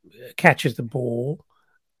catches the ball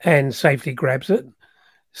and safely grabs it.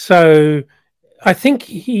 So I think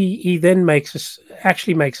he then makes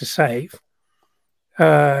a save.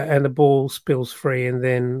 and the ball spills free, and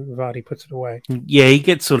then Vardy puts it away. Yeah, he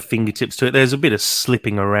gets sort of fingertips to it. There's a bit of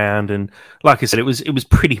slipping around, and like I said, it was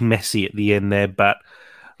pretty messy at the end there. But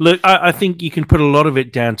look, I think you can put a lot of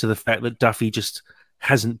it down to the fact that Duffy just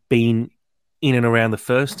hasn't been in and around the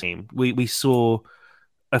first team. We saw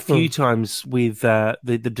a few times with the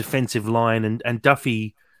defensive line, and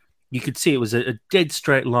Duffy, you could see it was a dead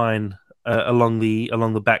straight line along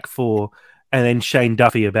the back four, and then Shane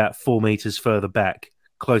Duffy about 4 meters further back,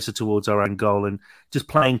 closer towards our own goal, and just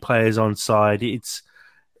playing players on side. It's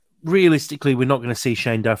realistically, we're not going to see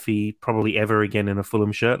Shane Duffy probably ever again in a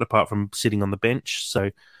Fulham shirt, apart from sitting on the bench.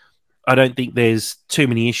 So I don't think there's too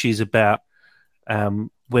many issues about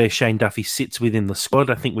where Shane Duffy sits within the squad.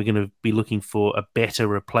 I think we're going to be looking for a better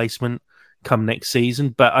replacement come next season.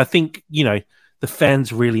 But I think, the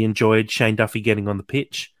fans really enjoyed Shane Duffy getting on the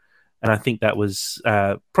pitch. And I think that was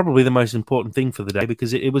probably the most important thing for the day,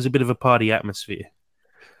 because it was a bit of a party atmosphere.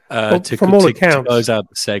 To close out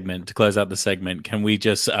the segment, can we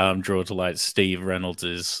just draw to light Steve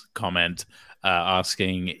Reynolds' comment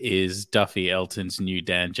asking, is Duffy Elton's new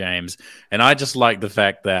Dan James? And I just like the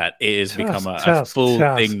fact that it has become a full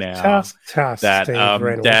thing now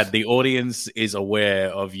that the audience is aware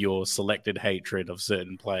of your selected hatred of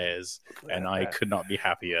certain players, and I could not be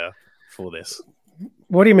happier for this.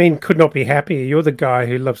 What do you mean could not be happier? You're the guy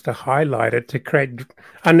who loves to highlight it to create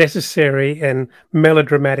unnecessary and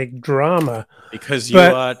melodramatic drama. Because you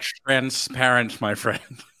are transparent, my friend.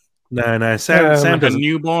 No. Sam like a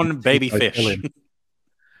newborn baby fish.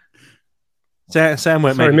 Sam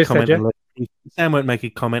won't make a comment. Sam won't make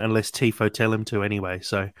a comment unless Tifo tell him to anyway.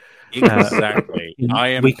 So exactly,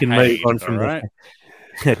 we can move on from there.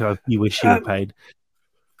 You wish you were paid.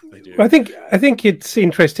 I think it's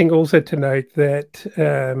interesting also to note that,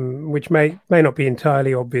 which may not be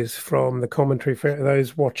entirely obvious from the commentary for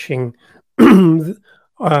those watching either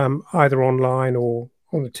online or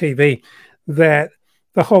on the TV, that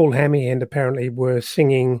the whole Hammy End apparently were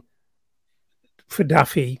singing for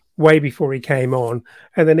Duffy way before he came on,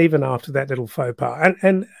 and then even after that little faux pas.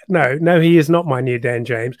 And no, he is not my new Dan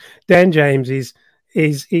James. Dan James is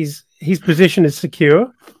his position is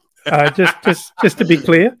secure. Just to be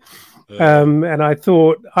clear, and I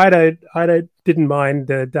thought I didn't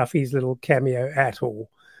mind Duffy's little cameo at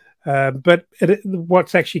all, but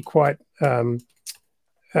what's actually quite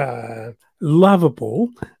lovable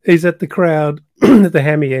is that the crowd at the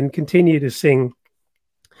Hammy End continue to sing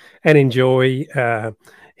and enjoy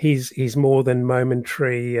his more than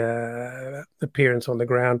momentary appearance on the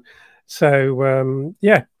ground. So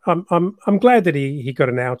I'm glad that he got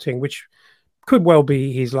an outing, which could well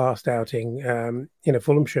be his last outing in a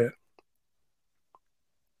Fulham shirt.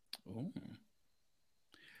 Ooh.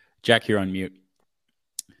 Jack, you're on mute.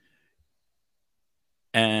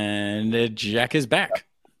 And Jack is back.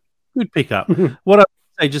 Good pickup. What I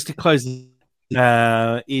would say, just to close,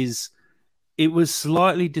 is it was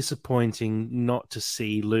slightly disappointing not to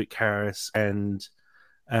see Luke Harris and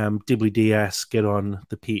Dibley Diaz get on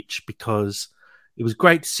the pitch, because it was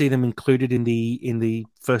great to see them included in the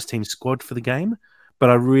first team squad for the game. But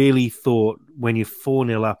I really thought when you're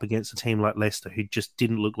 4-0 up against a team like Leicester, who just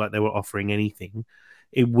didn't look like they were offering anything,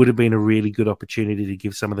 it would have been a really good opportunity to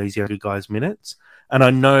give some of these younger guys minutes. And I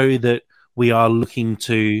know that we are looking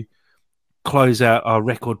to close out our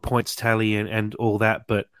record points tally and all that,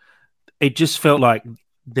 but it just felt like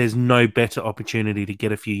there's no better opportunity to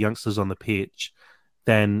get a few youngsters on the pitch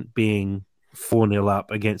than being 4-0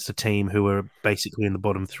 up against a team who were basically in the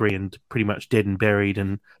bottom three and pretty much dead and buried.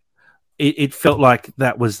 And it felt like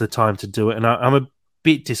that was the time to do it. And I'm a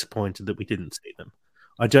bit disappointed that we didn't see them.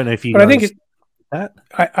 I don't know if you guys...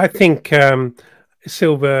 I think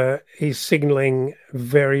Silva is signalling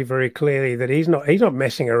very, very clearly that he's not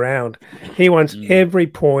messing around. He wants every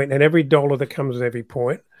point and every dollar that comes with every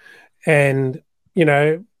point. And,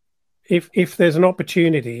 if there's an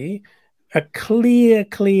opportunity, a clear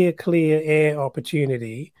air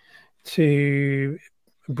opportunity to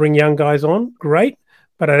bring young guys on, great.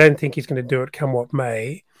 But I don't think he's going to do it come what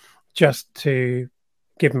may, just to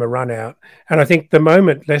give him a run out. And I think the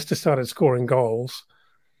moment Leicester started scoring goals,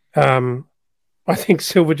 I think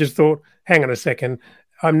Silva just thought, hang on a second,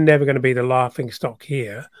 I'm never going to be the laughing stock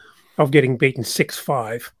here of getting beaten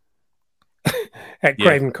 6-5 at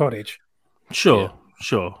Craven Cottage. Sure.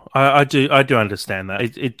 I do understand that.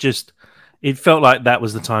 It felt like that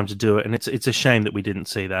was the time to do it, and it's a shame that we didn't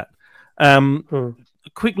see that.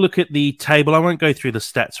 A quick look at the table. I won't go through the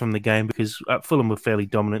stats from the game because Fulham were fairly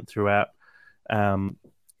dominant throughout.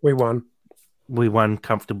 We won. We won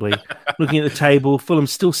comfortably. Looking at the table, Fulham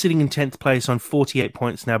still sitting in 10th place on 48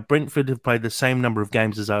 points now. Brentford have played the same number of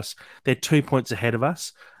games as us. They're 2 points ahead of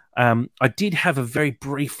us. I did have a very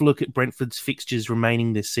brief look at Brentford's fixtures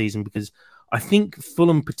remaining this season because I think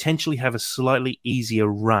Fulham potentially have a slightly easier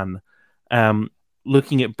run.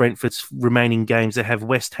 Looking at Brentford's remaining games, they have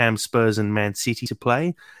West Ham, Spurs and Man City to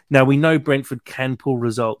play. Now, we know Brentford can pull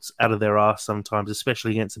results out of their arse sometimes,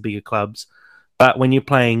 especially against the bigger clubs. But when you're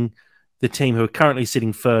playing the team who are currently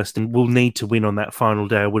sitting first and will need to win on that final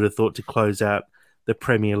day, I would have thought, to close out the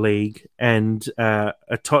Premier League, and a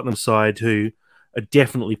Tottenham side who are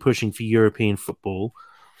definitely pushing for European football,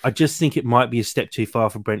 I just think it might be a step too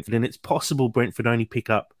far for Brentford. And it's possible Brentford only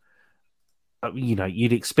pick up,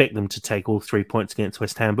 you'd expect them to take all 3 points against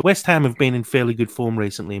West Ham. But West Ham have been in fairly good form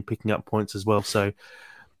recently and picking up points as well. So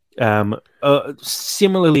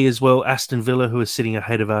similarly as well, Aston Villa, who are sitting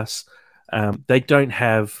ahead of us, they don't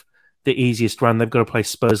have the easiest run. They've got to play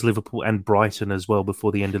Spurs, Liverpool and Brighton as well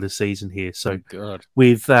before the end of the season here. So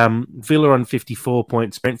with Villa on 54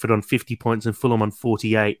 points, Brentford on 50 points and Fulham on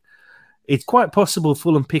 48, it's quite possible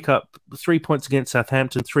Fulham pick up 3 points against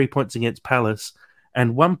Southampton, 3 points against Palace,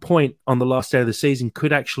 and 1 point on the last day of the season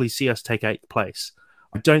could actually see us take 8th place.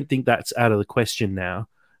 I don't think that's out of the question now.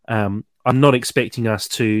 I'm not expecting us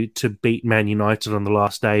to beat Man United on the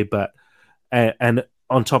last day, but and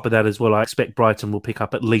on top of that as well, I expect Brighton will pick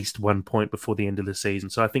up at least 1 point before the end of the season.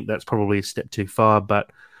 So I think that's probably a step too far.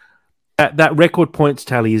 But that record points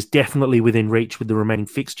tally is definitely within reach with the remaining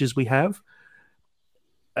fixtures we have.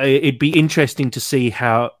 It'd be interesting to see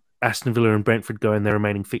how Aston Villa and Brentford go in their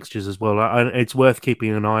remaining fixtures as well. It's worth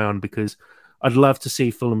keeping an eye on because I'd love to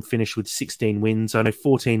see Fulham finish with 16 wins. I know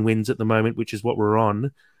 14 wins at the moment, which is what we're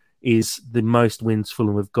on, is the most wins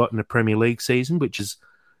Fulham have got in a Premier League season, which is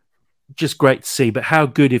just great to see. But how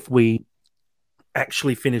good if we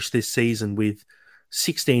actually finish this season with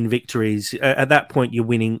 16 victories? At that point, you're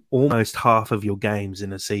winning almost half of your games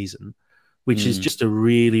in a season, which is just a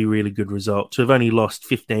really, really good result. To have only lost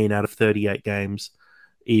 15 out of 38 games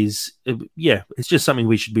is, it's just something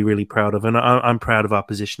we should be really proud of. And I'm proud of our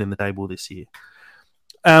position in the table this year.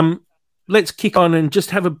 Let's kick on and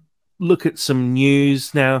just have a look at some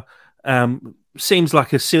news now. Seems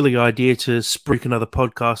like a silly idea to spruik another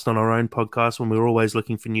podcast on our own podcast when we're always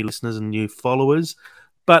looking for new listeners and new followers.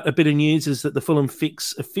 But a bit of news is that the Fulham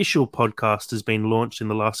Fix official podcast has been launched in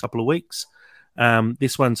the last couple of weeks.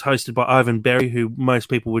 This one's hosted by Ivan Berry, who most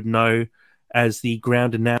people would know as the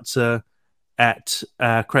ground announcer at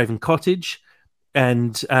Craven Cottage,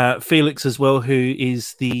 and Felix as well, who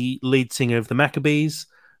is the lead singer of the Maccabees,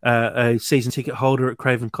 a season ticket holder at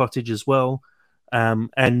Craven Cottage as well.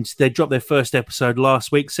 And they dropped their first episode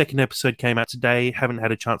last week. Second episode came out today. Haven't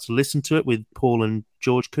had a chance to listen to it with Paul and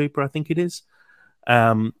George Cooper, I think it is.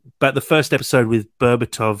 But the first episode with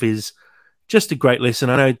Berbatov is just a great listen.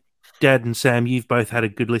 I know Dad and Sam, you've both had a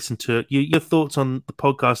good listen to it. Your thoughts on the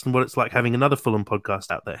podcast and what it's like having another Fulham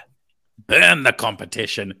podcast out there? Burn the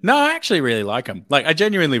competition. No, I actually really like them. Like, I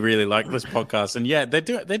genuinely really like this podcast, and yeah, they're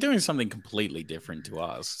doing something completely different to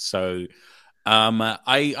us. So,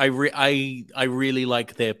 I really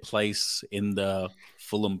like their place in the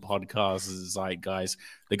Fulham podcast zeitgeist.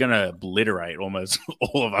 They're gonna obliterate almost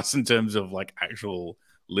all of us in terms of like actual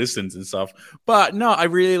listens and stuff. But no, I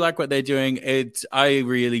really like what they're doing. I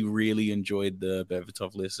really, really enjoyed the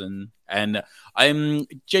Berbatov listen, and I'm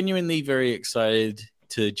genuinely very excited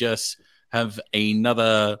to just have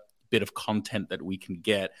another bit of content that we can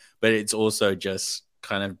get. But it's also just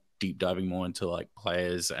kind of deep diving more into like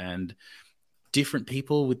players and different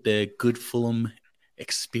people with their good Fulham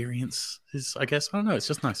experiences, I guess. I don't know. It's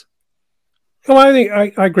just nice. Well, I think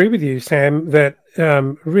I agree with you, Sam, that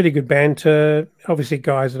really good banter. Obviously,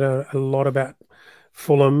 guys know a lot about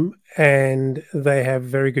Fulham and they have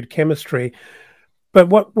very good chemistry. But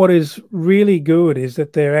what is really good is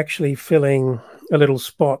that they're actually filling a little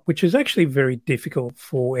spot, which is actually very difficult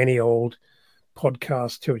for any old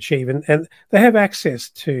podcast to achieve. And they have access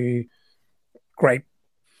to great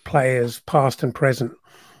players, past and present.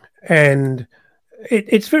 And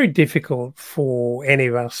it's very difficult for any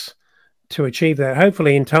of us to achieve that.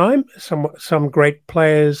 Hopefully in time, some great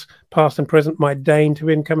players, past and present, might deign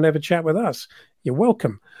to come and have a chat with us. You're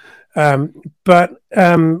welcome. But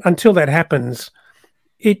until that happens,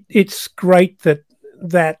 it's great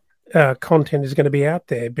that content is going to be out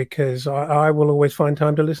there, because I will always find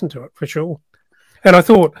time to listen to it for sure. And I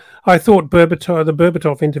thought the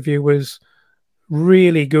Berbatov interview was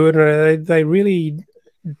really good. They really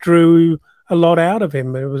drew a lot out of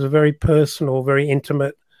him. It was a very personal, very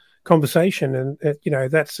intimate conversation, and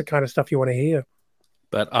that's the kind of stuff you want to hear.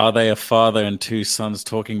 But are they a father and two sons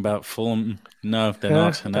talking about Fulham? No, they're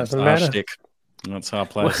not, and that's doesn't our matter. shtick. That's our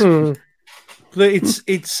place. Hmm.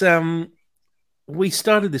 It's we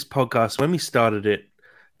started this podcast. When we started it,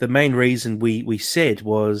 the main reason we said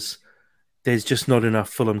was there's just not enough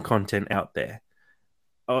Fulham content out there.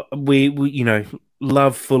 We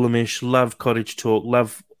love Fulhamish, love Cottage Talk,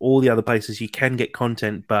 love all the other places you can get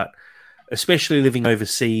content, but especially living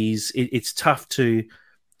overseas, it's tough to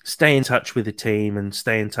stay in touch with the team and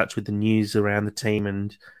stay in touch with the news around the team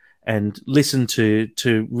and listen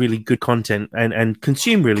to really good content and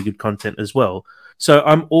consume really good content as well. So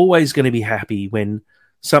I'm always going to be happy when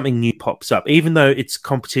something new pops up, even though it's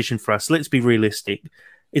competition for us. Let's be realistic.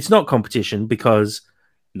 It's not competition because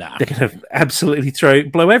Nah. they're going to absolutely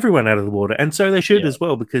blow everyone out of the water. And so they should as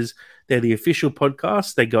well, because they're the official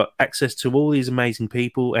podcast. They got access to all these amazing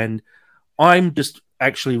people. And I'm just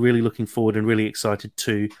actually really looking forward and really excited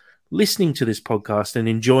to listening to this podcast and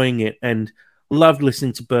enjoying it, and loved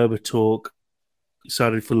listening to Berber talk.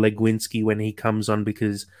 Excited for Legwinski when he comes on,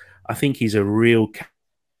 because I think he's a real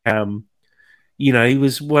he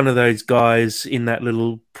was one of those guys in that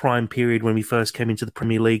little prime period when we first came into the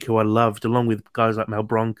Premier League who I loved, along with guys like Mel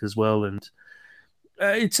Bronk as well. And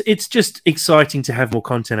it's just exciting to have more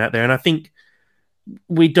content out there. And I think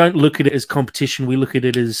we don't look at it as competition. We look at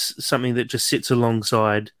it as something that just sits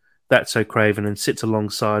alongside That's So Craven and sits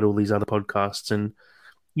alongside all these other podcasts. And,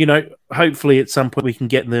 hopefully at some point we can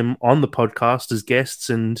get them on the podcast as guests.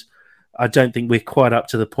 And I don't think we're quite up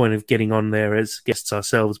to the point of getting on there as guests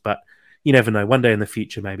ourselves, but you never know. One day in the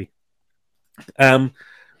future, maybe.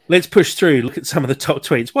 Let's push through. Look at some of the top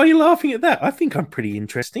tweets. Why are you laughing at that? I think I'm pretty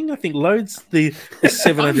interesting. I think loads the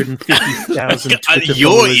 750,000 Twitter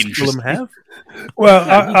followers Fulham have.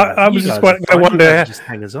 Well, I was just wondering. Just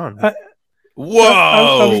hangers on.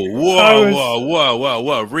 Whoa.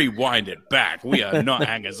 Rewind it back. We are not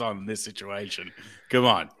hangers on in this situation. Come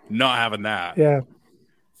on. Not having that. Yeah.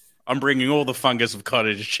 I'm bringing all the fungus of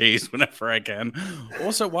cottage cheese whenever I can.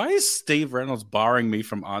 Also, why is Steve Reynolds barring me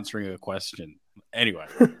from answering a question? Anyway.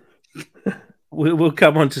 We'll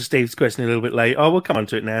come on to Steve's question a little bit later. Oh, we'll come on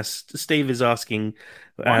to it now. Steve is asking,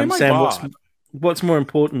 Sam, what's more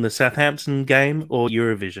important, the Southampton game or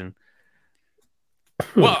Eurovision?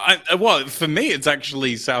 Well, for me, it's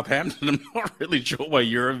actually Southampton. I'm not really sure why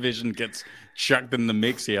Eurovision gets chucked in the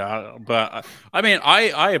mix here. But, I mean,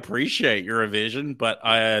 I appreciate Eurovision, but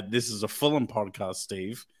this is a Fulham podcast,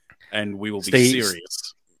 Steve, and we will be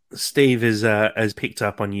serious. Steve has picked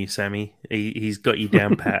up on you, Sammy. He's got you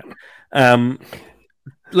down pat.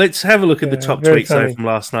 Let's have a look at the top tweets though from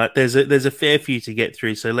last night. There's a fair few to get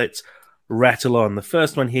through, so let's rattle on. The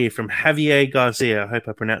first one here from Javier Garcia. I hope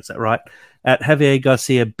I pronounced that right. At Javier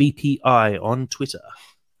Garcia BPI on Twitter.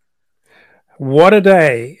 What a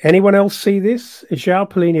day. Anyone else see this? João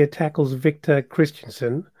Palhinha tackles Victor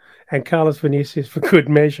Christensen and Carlos Vinicius for good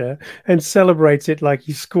measure and celebrates it like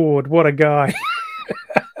he scored. What a guy.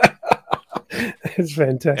 It's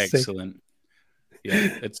fantastic. Excellent.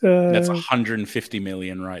 Yeah, that's 150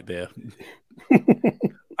 million right there.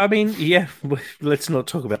 I mean, yeah, let's not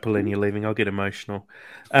talk about Palhinha leaving. I'll get emotional.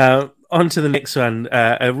 On to the next one.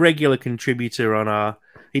 A regular contributor on our...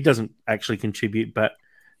 He doesn't actually contribute, but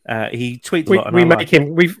he tweets a lot.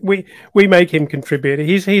 We make him contribute.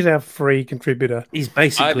 He's our free contributor. He's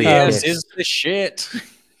basically... IBS is the shit.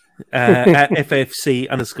 At FFC_IBZ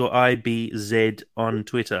on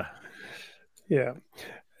Twitter. Yeah.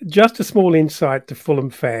 Just a small insight to Fulham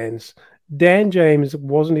fans. Dan James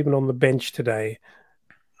wasn't even on the bench today.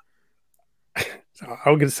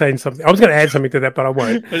 I was going to say something. I was going to add something to that, but I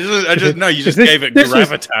won't. I just know you just gave it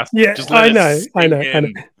gravitas. Yeah, I know.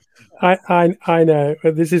 I know.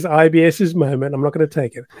 This is IBS's moment. I'm not going to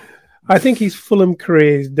take it. I think his Fulham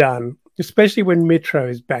career is done, especially when Mitro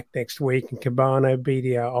is back next week and Cabano,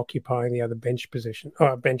 BD are occupying the other bench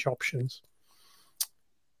options.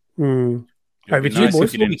 Over to you,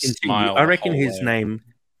 boys. I reckon his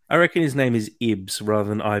name is Ibs rather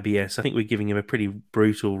than IBS. I think we're giving him a pretty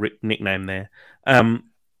brutal nickname there. Look,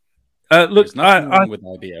 there's nothing wrong with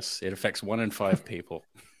IBS. It affects 1 in 5 people.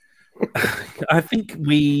 I think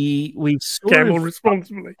we've sort Gamble of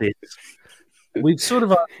responsibly. We've sort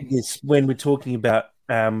of argued this when we're talking about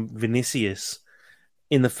Vinicius,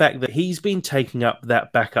 in the fact that he's been taking up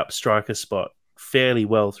that backup striker spot fairly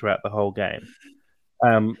well throughout the whole game.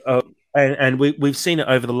 And we've seen it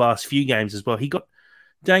over the last few games as well.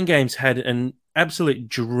 Dan James had an absolute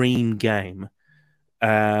dream game,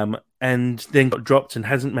 and then got dropped and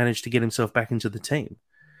hasn't managed to get himself back into the team.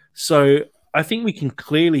 So I think we can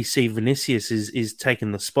clearly see Vinicius is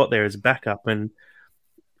taking the spot there as a backup. And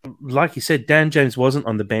like you said, Dan James wasn't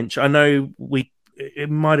on the bench. I know it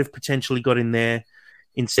might have potentially got in there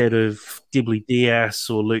instead of Dibley Diaz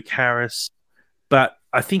or Luke Harris. But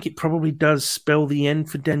I think it probably does spell the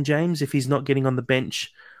end for Dan James if he's not getting on the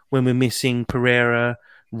bench when we're missing Pereira,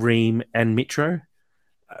 Ream, and Mitro.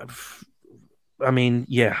 I mean,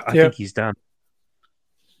 yeah, I think he's done.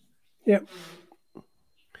 Yep.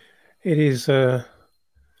 It is. Yep.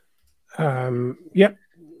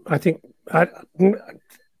 I think.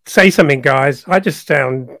 Say something, guys. I just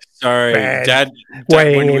sound sorry, bad Dad.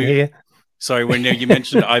 weighing in here. Sorry, when you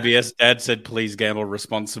mentioned IBS, Dad said, "Please gamble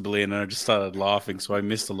responsibly," and I just started laughing. So I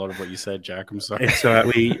missed a lot of what you said, Jack. I'm sorry. It's all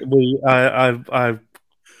right. I've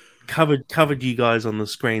covered you guys on the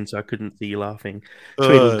screen, so I couldn't see you laughing.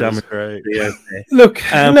 That's great. Look,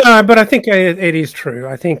 no, but I think it is true.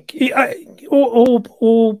 I think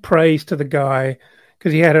all praise to the guy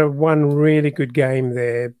because he had one really good game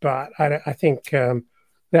there. But I think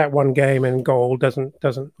that one game and goal doesn't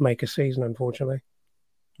make a season, unfortunately.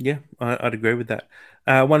 Yeah, I'd agree with that.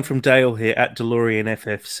 One from Dale here at DeLorean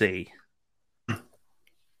FFC.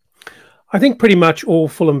 I think pretty much all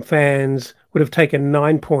Fulham fans would have taken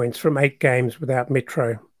 9 points from 8 games without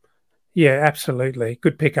Mitro. Yeah, absolutely.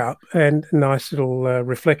 Good pickup and nice little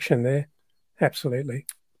reflection there. Absolutely.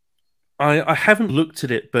 I haven't looked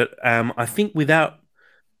at it, but I think without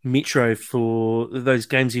Mitro for those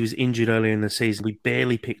games he was injured earlier in the season, we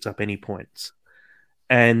barely picked up any points.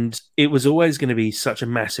 And it was always going to be such a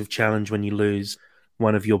massive challenge when you lose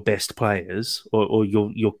one of your best players or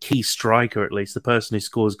your key striker, at least, the person who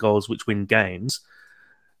scores goals which win games,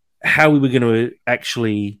 how we were going to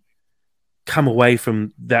actually come away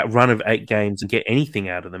from that run of 8 games and get anything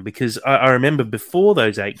out of them. Because I remember before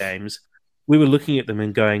those 8 games, we were looking at them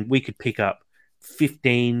and going, we could pick up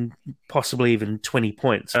 15, possibly even 20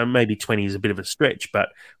 points. Maybe 20 is a bit of a stretch, but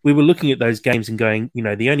we were looking at those games and going,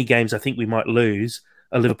 the only games I think we might lose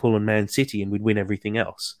are Liverpool and Man City, and we'd win everything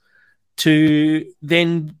else. To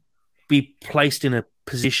then be placed in a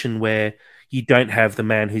position where you don't have the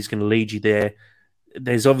man who's going to lead you there.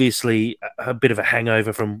 There's obviously a bit of a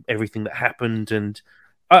hangover from everything that happened, and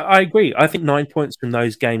I agree. I think 9 points from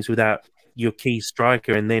those games without your key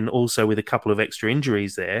striker, and then also with a couple of extra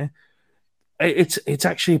injuries there, it's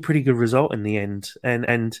actually a pretty good result in the end.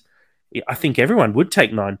 And I think everyone would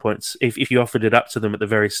take 9 points if you offered it up to them at the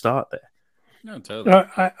very start there. No, totally.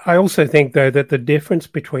 I also think, though, that the difference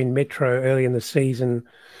between Mitro early in the season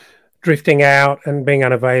drifting out and being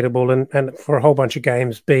unavailable and for a whole bunch of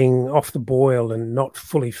games being off the boil and not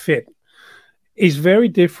fully fit is very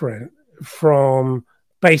different from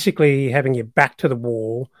basically having your back to the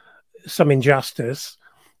wall, some injustice,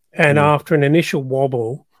 and after an initial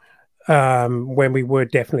wobble, when we were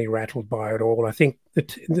definitely rattled by it all. I think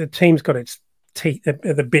the team's got its teeth,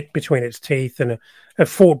 the bit between its teeth, and have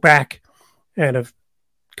fought back and have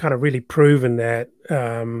kind of really proven that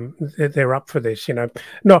they're up for this.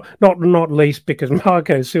 Not least because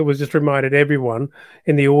Marco Silva just reminded everyone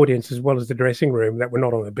in the audience as well as the dressing room that we're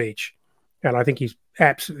not on the beach, and I think he's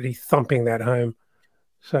absolutely thumping that home.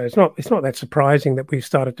 So it's not that surprising that we've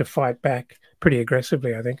started to fight back pretty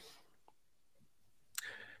aggressively, I think.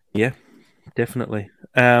 Yeah, definitely.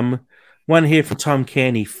 One here from Tom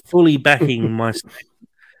Kearney, fully backing my statement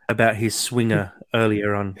about his swinger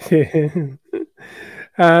earlier on.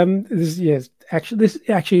 This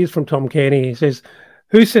actually is from Tom Kearney. He says,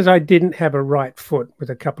 "Who says I didn't have a right foot?" with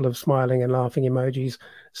a couple of smiling and laughing emojis.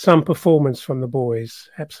 Some performance from the boys,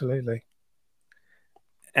 absolutely.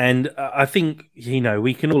 And I think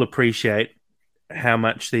we can all appreciate how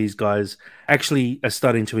much these guys actually are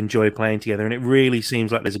starting to enjoy playing together, and it really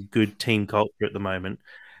seems like there's a good team culture at the moment.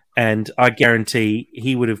 And I guarantee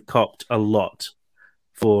he would have copped a lot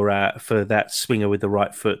for that swinger with the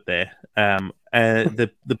right foot there.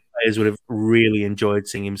 The players would have really enjoyed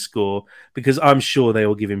seeing him score, because I'm sure they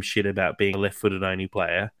will give him shit about being a left-footed only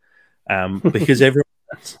player, because everyone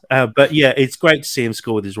does. But yeah, it's great to see him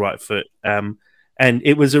score with his right foot. And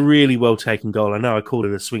it was a really well taken goal. I know I called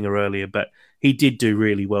it a swinger earlier, but he did do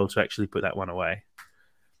really well to actually put that one away.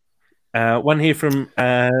 One here from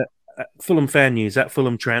Fulham Fan News at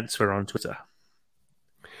Fulham Transfer on Twitter.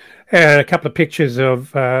 And a couple of pictures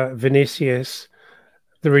of Vinicius,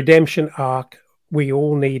 the redemption arc we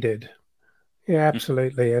all needed. Yeah,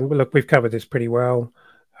 absolutely. And look, we've covered this pretty well.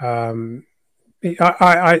 I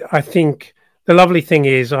think the lovely thing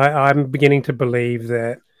is I'm beginning to believe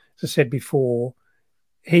that, as I said before,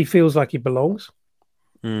 he feels like he belongs.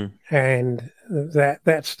 And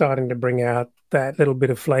that's starting to bring out that little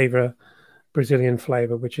bit of flavor, Brazilian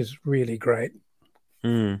flavor, which is really great.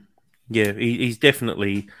 Yeah, he's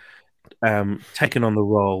definitely taken on the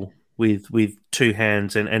role with two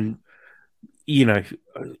hands, and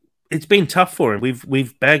it's been tough for him.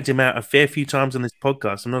 We've bagged him out a fair few times on this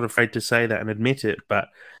podcast. I'm not afraid to say that and admit it, but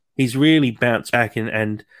he's really bounced back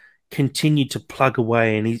and continued to plug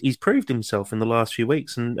away, and he's proved himself in the last few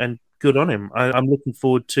weeks, and good on him. I'm looking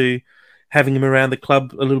forward to having him around the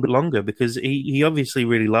club a little bit longer because he obviously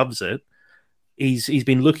really loves it. He's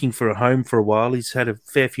been looking for a home for a while. He's had a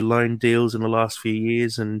fair few loan deals in the last few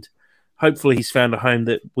years, and hopefully he's found a home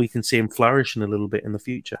that we can see him flourish in a little bit in the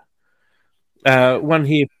future. One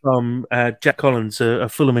here from Jack Collins, a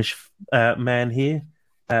Fulhamish man here.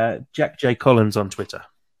 Jack J. Collins on Twitter.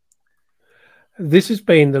 This has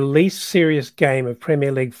been the least serious game of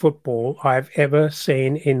Premier League football I've ever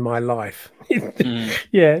seen in my life.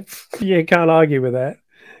 Yeah, can't argue with that.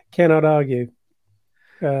 Cannot argue.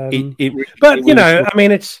 But you know, I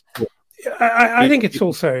mean, it's. I think it's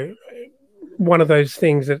also one of those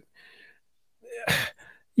things that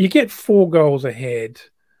you get 4 goals ahead,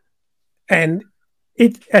 and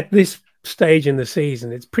at this stage in the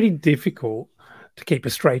season, it's pretty difficult to keep a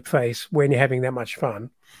straight face when you're having that much fun.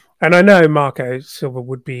 And I know Marco Silva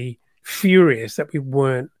would be furious that we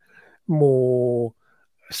weren't more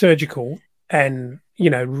surgical and,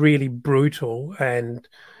 you know, really brutal. And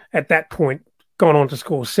at that point, gone on to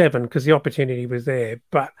score 7 because the opportunity was there.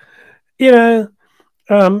 But, you know,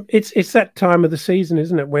 it's that time of the season,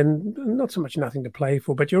 isn't it? When not so much nothing to play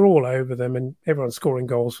for, but you're all over them and everyone's scoring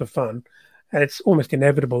goals for fun. And it's almost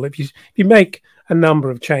inevitable. If you make a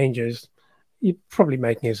number of changes, you're probably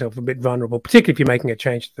making yourself a bit vulnerable, particularly if you're making a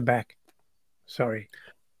change at the back. Sorry,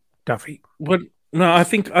 Duffy. What? No, I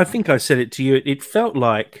think I said it to you. It felt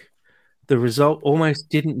like the result almost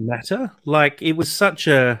didn't matter. Like it was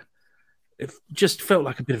it just felt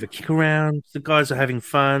like a bit of a kick around. The guys are having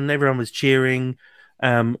fun. Everyone was cheering.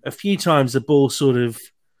 A few times the ball sort of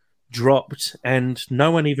dropped and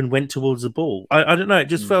no one even went towards the ball. I don't know. It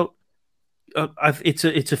just felt. It's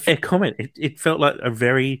a fair comment. It felt like a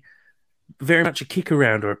very much a kick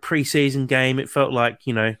around or a pre-season game. It felt like,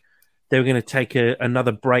 you know, they were going to take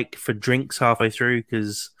another break for drinks halfway through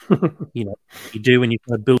because, you know, you do when you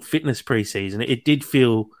kind of build fitness pre-season. It did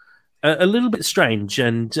feel a little bit strange,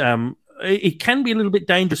 and it can be a little bit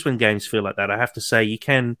dangerous when games feel like that. I have to say, you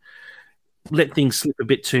can let things slip a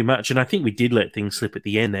bit too much, and I think we did let things slip at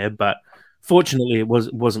the end there, but fortunately it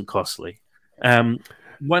wasn't costly.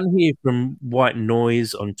 One here from White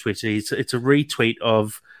Noise on Twitter. It's a retweet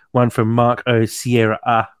of one from Mark O. Sierra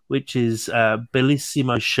A, which is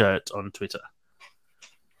Bellissimo shirt on Twitter.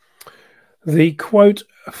 The quote,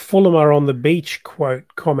 Fulham are on the beach quote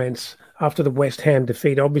comments after the West Ham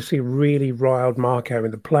defeat obviously really riled Marco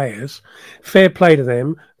and the players. Fair play to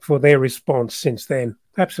them for their response since then.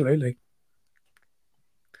 Absolutely.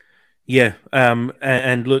 Yeah,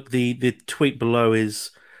 and look, the tweet below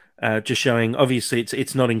is just showing, obviously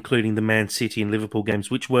it's not including the Man City and Liverpool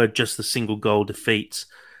games, which were just the single goal defeats.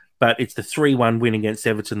 But it's the 3-1 win against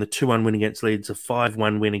Everton, the 2-1 win against Leeds, a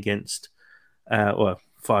 5-1 win against,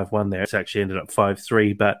 5-1 there. It's actually ended up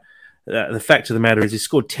 5-3. But the fact of the matter is he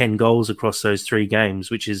scored 10 goals across those 3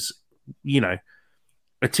 games, which is, you know,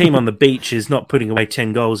 a team on the beach is not putting away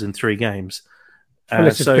 10 goals in 3 games.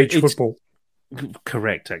 Unless it's beach football.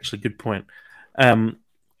 Correct, actually. Good point.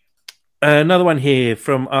 Another one here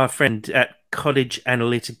from our friend at Cottage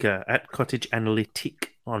Analytica, at Cottage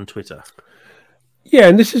Analytic on Twitter. Yeah,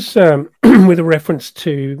 and this is with a reference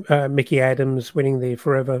to Mickey Adams winning the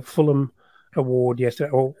Forever Fulham Award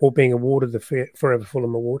yesterday, or being awarded the Forever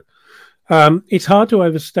Fulham Award. It's hard to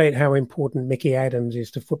overstate how important Mickey Adams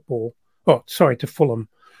is to football. Oh, sorry, to Fulham.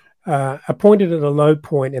 Appointed at a low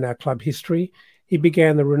point in our club history, he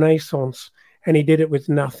began the Renaissance, and he did it with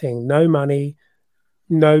nothing, no money,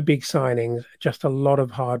 no big signings, just a lot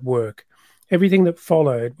of hard work. Everything that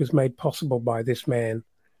followed was made possible by this man.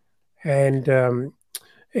 And,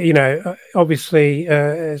 you know, obviously,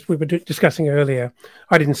 as we were discussing earlier,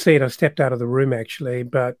 I didn't see it. I stepped out of the room, actually.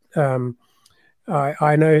 But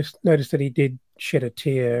I noticed that he did shed a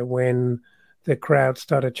tear when the crowd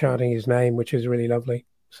started chanting his name, which is really lovely.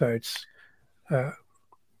 So it's...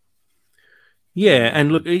 Yeah,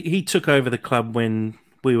 and look, he took over the club when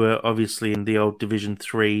we were obviously in the old Division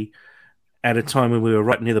 3 at a time when we were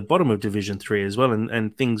right near the bottom of Division 3 as well,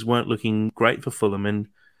 and things weren't looking great for Fulham. And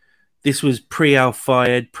this was pre-Al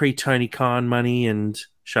Fayed, pre-Tony Khan money and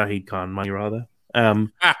Shahid Khan money, rather.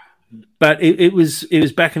 But it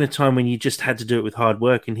was back in a time when you just had to do it with hard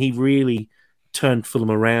work, and he really turned Fulham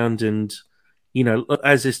around. And, you know,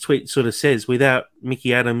 as this tweet sort of says, without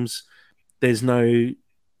Mickey Adams, there's no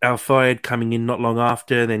Al Fayed coming in not long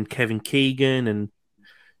after, then Kevin Keegan and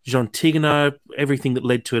Jean Tigana, everything that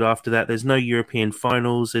led to it after that. There's no European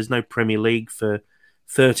finals. There's no Premier League for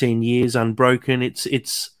 13 years unbroken.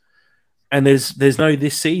 It's and there's no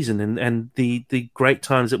this season, and the great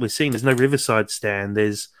times that we're seeing. There's no Riverside stand.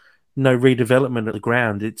 There's no redevelopment of the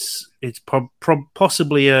ground. It's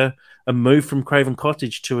possibly a move from Craven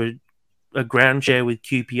Cottage to a ground share with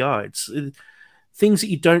QPR. It's things that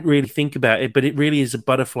you don't really think about it, but it really is a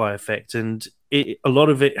butterfly effect, and a lot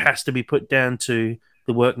of it has to be put down to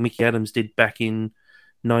the work Mickey Adams did back in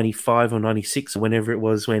 '95 or '96 or whenever it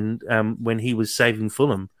was when he was saving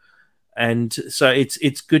Fulham. And so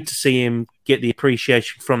it's good to see him get the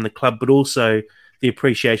appreciation from the club, but also the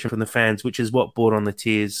appreciation from the fans, which is what brought on the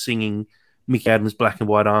tears singing Mickey Adams' Black and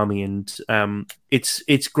White Army. And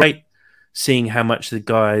it's great seeing how much the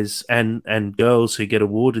guys and girls who get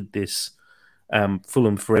awarded this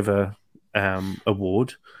Fulham Forever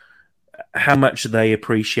award, how much they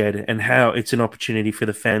appreciate it, and how it's an opportunity for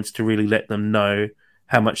the fans to really let them know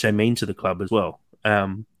how much they mean to the club as well.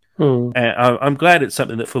 And I'm glad it's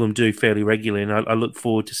something that Fulham do fairly regularly, and I look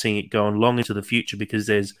forward to seeing it go on long into the future, because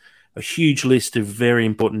there's a huge list of very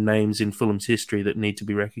important names in Fulham's history that need to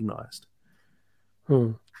be recognised.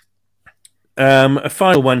 A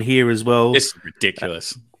final one here as well. It's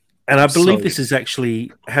ridiculous. And I believe this is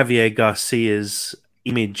actually Javier Garcia's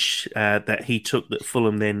image that he took that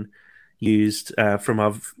Fulham then used from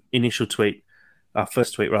our initial tweet, our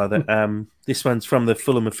first tweet rather. This one's from the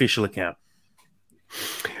Fulham official account.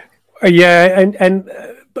 Yeah, and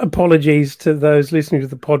apologies to those listening to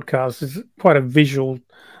the podcast. It's quite a visual,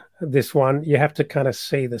 this one. You have to kind of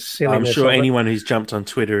see the silliness. I'm sure of anyone who's jumped on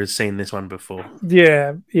Twitter has seen this one before.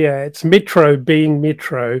 Yeah. It's Mitro being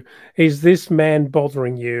Mitro. Is this man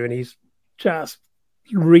bothering you? And he's just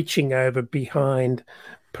reaching over behind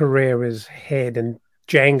Pereira's head and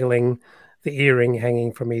jangling the earring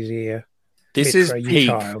hanging from his ear. This Mitro, is you peak.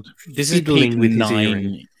 child. This is Fiddling peak with his 9.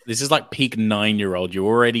 earring. This is like peak 9-year-old. You're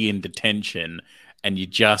already in detention, and you're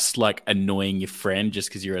just like annoying your friend just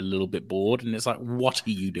because you're a little bit bored. And it's like, what are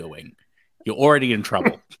you doing? You're already in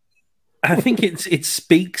trouble. I think it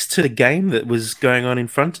speaks to the game that was going on in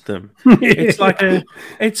front of them. It's like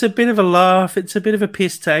it's a bit of a laugh. It's a bit of a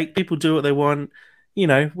piss take. People do what they want. You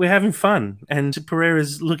know, we're having fun. And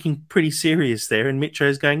Pereira's looking pretty serious there. And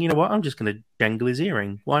Mitro's going, you know what? I'm just going to jangle his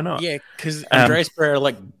earring. Why not? Yeah, because Andreas Pereira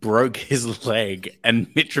like broke his leg, and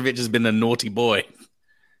Mitrovic has been a naughty boy.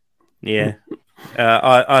 Yeah.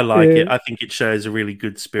 I like it. I think it shows a really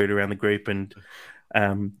good spirit around the group. And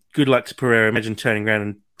good luck to Pereira. Imagine turning around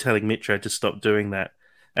and telling Mitro to stop doing that.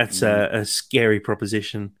 That's a scary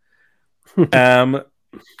proposition.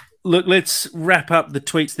 Look, let's wrap up the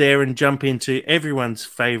tweets there and jump into everyone's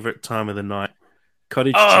favourite time of the night.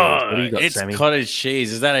 Cottage cheese. What do you got, it's Sammy? cottage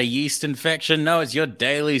cheese. Is that a yeast infection? No, it's your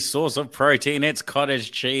daily source of protein. It's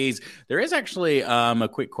cottage cheese. There is actually a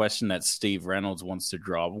quick question that Steve Reynolds wants to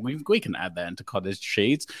drop. We can add that into cottage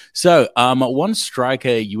cheese. So, one striker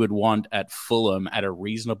you would want at Fulham at a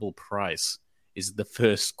reasonable price is the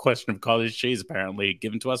first question of cottage cheese, apparently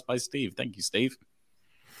given to us by Steve. Thank you, Steve.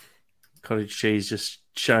 Cottage cheese just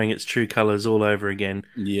showing its true colours all over again.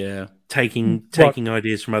 Yeah, taking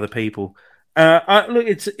ideas from other people. Look,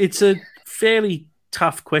 it's a fairly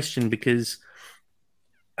tough question because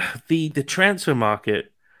the transfer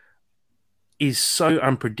market is so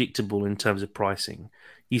unpredictable in terms of pricing.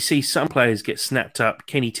 You see some players get snapped up.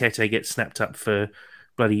 Kenny Tete gets snapped up for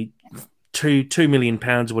bloody £2 million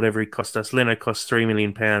or whatever he cost us. Leno costs £3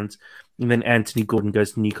 million, and then Anthony Gordon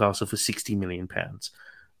goes to Newcastle for £60 million.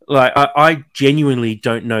 Like I genuinely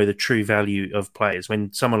don't know the true value of players.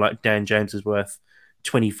 When someone like Dan James is worth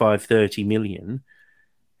 25, 30 million,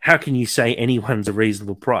 how can you say anyone's a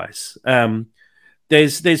reasonable price?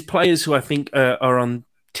 There's players who I think are on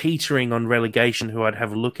teetering on relegation who I'd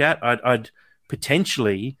have a look at. I'd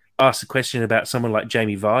potentially ask a question about someone like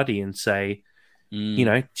Jamie Vardy and say, you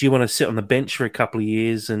know, do you want to sit on the bench for a couple of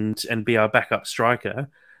years and be our backup striker,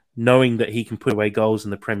 knowing that he can put away goals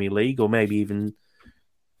in the Premier League, or maybe even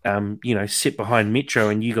sit behind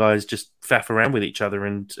Mitro and you guys just faff around with each other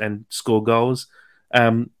and score goals.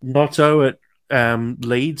 Notto at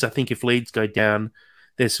Leeds. I think if Leeds go down,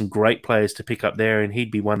 there's some great players to pick up there, and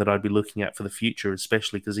he'd be one that I'd be looking at for the future,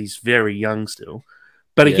 especially because he's very young still.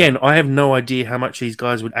 But again, I have no idea how much these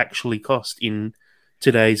guys would actually cost in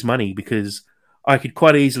today's money, because I could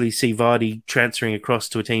quite easily see Vardy transferring across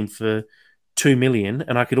to a team for $2 million,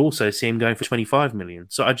 and I could also see him going for $25 million.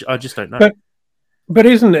 So I just don't know. But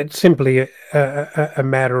isn't it simply a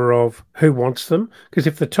matter of who wants them? Because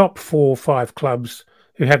if the top 4 or 5 clubs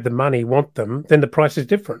who have the money want them, then the price is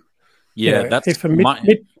different. Yeah, that's you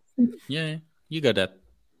go, Dad.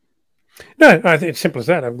 No, I think it's simple as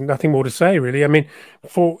that. I have nothing more to say, really. I mean,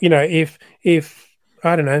 if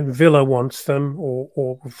I don't know, Villa wants them,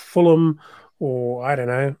 or Fulham, or I don't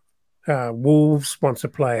know, Wolves wants a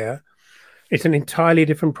player, it's an entirely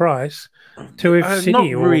different price to if City Not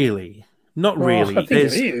or really. Not Well, really. I think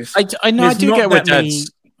it is. I know. I there's do not get where that many-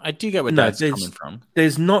 Dad's. I do get where No, Dad's there's- coming from.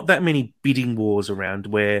 There's not that many bidding wars around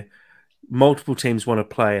where multiple teams want a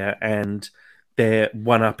player and they're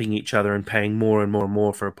one-upping each other and paying more and more and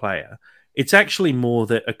more for a player. It's actually more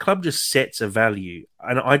that a club just sets a value,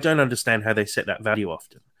 and I don't understand how they set that value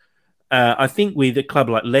often. I think with a club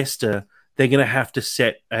like Leicester, they're going to have to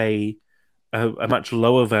set a much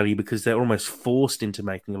lower value because they're almost forced into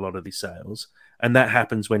making a lot of these sales, and that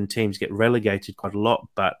happens when teams get relegated quite a lot.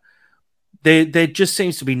 But there just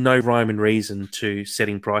seems to be no rhyme and reason to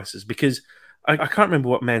setting prices because I can't remember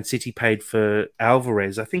what Man City paid for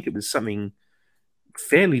Alvarez. I think it was something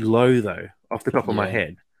fairly low though, off the top of my Yeah.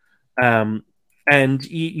 head. And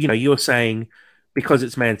you're saying because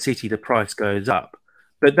it's Man City, the price goes up,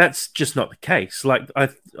 but that's just not the case. Like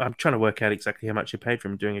I'm trying to work out exactly how much they paid for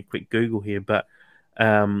him. Doing a quick Google here, but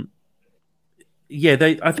I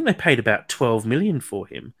think they paid about 12 million for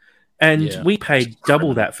him, and Yeah. we paid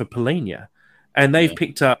double that for Polina, and they've Yeah.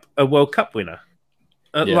 picked up a World Cup winner.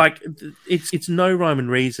 Yeah. Like it's no rhyme and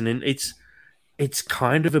reason, and it's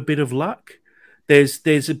kind of a bit of luck.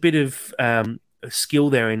 There's a bit of skill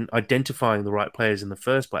there in identifying the right players in the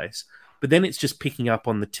first place, but then it's just picking up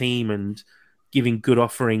on the team and giving good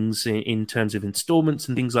offerings in terms of installments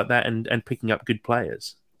and things like that, and picking up good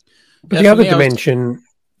players. But Yeah, the for other me, I was- dimension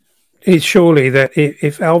is surely that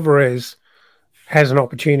if Alvarez has an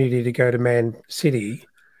opportunity to go to Man City,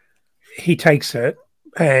 he takes it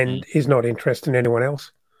and is not interested in anyone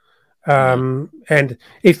else. And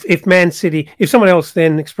if Man City, if someone else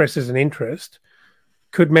then expresses an interest,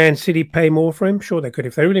 could Man City pay more for him? Sure, they could.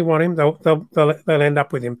 If they really want him, they'll end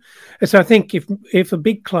up with him. And so I think if a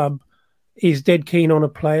big club is dead keen on a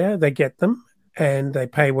player, they get them and they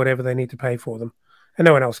pay whatever they need to pay for them, and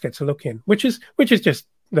no one else gets a look in, which is just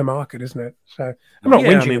the market, isn't it? So I'm not Yeah,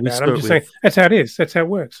 I whinging mean, we about it. saw I'm it just saying with- that's how it is. That's how it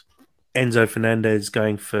works. Enzo Fernandez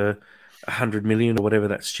going for 100 million or whatever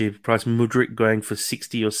that stupid price. Mudryk going for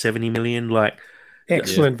 60 or 70 million. Like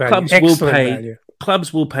Excellent value. clubs will Excellent pay. value.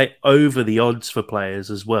 Clubs will pay over the odds for players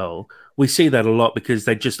as well. We see that a lot because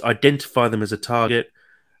they just identify them as a target.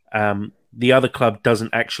 The other club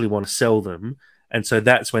doesn't actually want to sell them, and so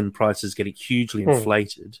that's when prices get hugely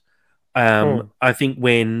inflated. I think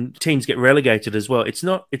when teams get relegated as well, it's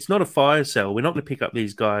not a fire sale. We're not going to pick up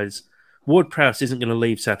these guys. Ward-Prowse isn't going to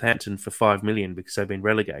leave Southampton for 5 million because they've been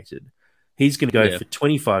relegated. He's going to go for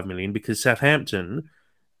 25 million because Southampton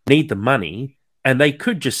need the money, and they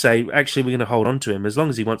could just say, actually, we're going to hold on to him as long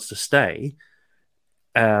as he wants to stay.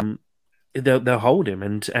 They'll hold him,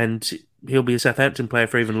 and he'll be a Southampton player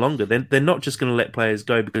for even longer. They're not just going to let players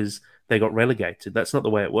go because they got relegated. That's not the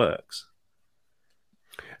way it works.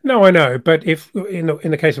 No, I know, but if in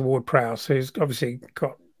the case of Ward-Prowse, who's obviously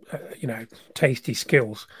got tasty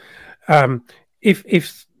skills,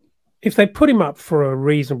 if they put him up for a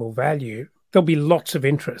reasonable value, there'll be lots of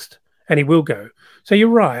interest, and he will go. So you're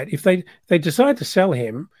right. If they decide to sell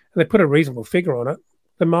him and they put a reasonable figure on it,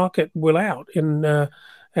 the market will out and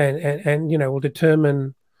will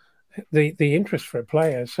determine the interest for a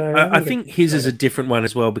player. So I think his is a different one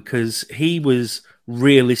as well because he was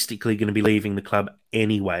realistically going to be leaving the club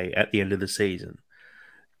anyway at the end of the season.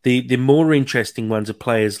 The more interesting ones are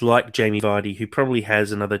players like Jamie Vardy, who probably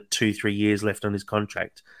has another 2-3 years left on his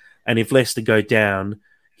contract. And if Leicester go down,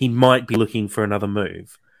 he might be looking for another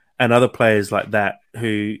move. And other players like that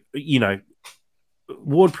who,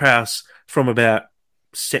 Ward-Prowse from about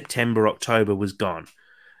September, October was gone.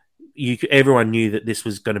 Everyone knew that this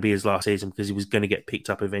was going to be his last season because he was going to get picked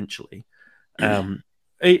up eventually.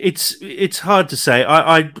 It's hard to say.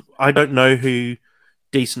 I don't know who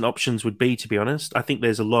decent options would be, to be honest. I think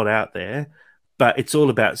there's a lot out there, but it's all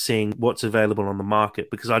about seeing what's available on the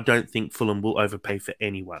market because I don't think Fulham will overpay for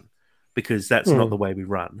anyone because that's not the way we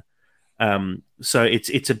run. So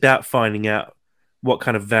it's about finding out what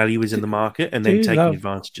kind of value is in the market and then taking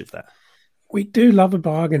advantage of that. We do love a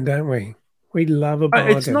bargain, don't we? We love a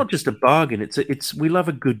bargain. It's not just a bargain. We love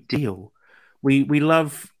a good deal. We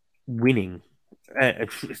love winning.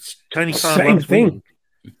 Tony Khan Same loves thing. winning.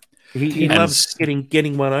 He loves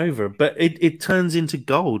getting one over, but it turns into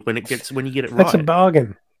gold when you get it right. That's a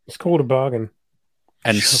bargain. It's called a bargain.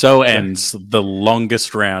 And so ends the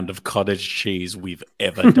longest round of cottage cheese we've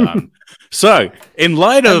ever done. So, in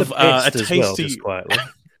light of a tasty... just quietly.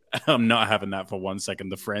 I'm not having that for 1 second.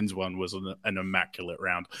 The Friends one was an immaculate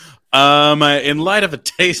round. In light of a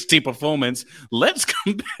tasty performance, let's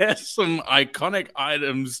compare some iconic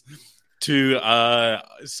items to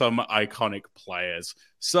some iconic players.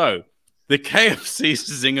 So, The KFC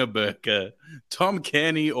Zinger Burger, Tom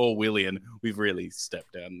Kenny or Willian? We've really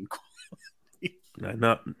stepped down.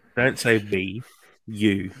 No, don't say we,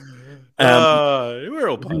 you. We're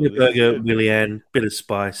all part Zinger of this. burger, Willian, bit of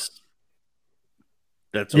spice.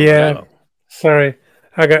 That's all. Yeah. I got. Sorry,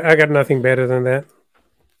 I got nothing better than that.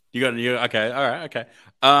 You okay? All right, okay.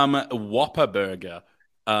 Whopper Burger,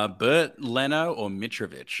 Burt Leno or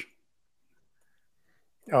Mitrovic?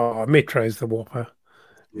 Oh, Metro's the Whopper.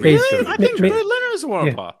 Really? I think Mi- Burt Leno's a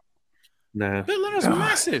Whopper. No. Burt Leno's Oh.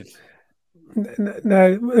 massive.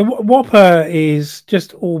 No, Whopper is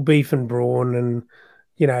just all beef and brawn, and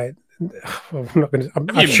you know, well, I'm not going to.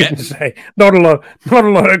 I you shouldn't met- say not a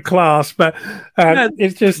lot of class, but No,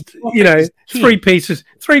 it's just Whopper is king.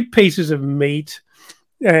 three pieces of meat,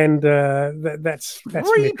 and that's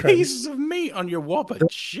Three Metro. pieces of meat on your Whopper.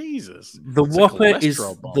 Jesus. The It's a Whopper is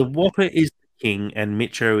cholesterol bomb. the Whopper is the king, and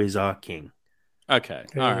Mitro is our king. Okay.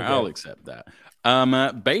 There All you right. go. I'll accept that.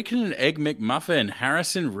 Bacon and Egg McMuffin,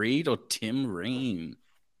 Harrison Reed or Tim Ream?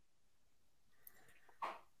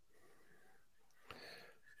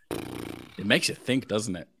 It makes you think,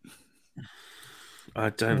 doesn't it? I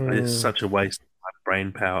don't. It's such a waste of my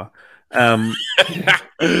brain power.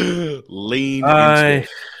 Lean into I it.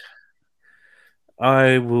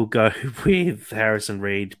 I will go with Harrison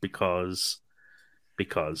Reed because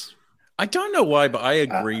I don't know why, but I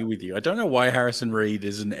agree with you. I don't know why Harrison Reed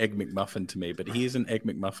is an Egg McMuffin to me, but he is an Egg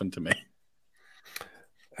McMuffin to me.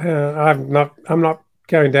 I'm not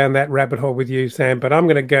going down that rabbit hole with you, Sam, but I'm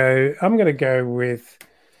going to go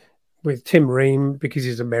with Tim Ream because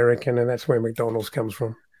he's American, and that's where McDonald's comes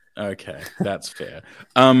from. Okay, that's fair.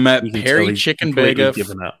 you can tell Perry he's Chicken completely Burger.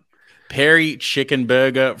 given up. Perry Chicken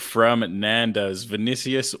Burger from Nando's,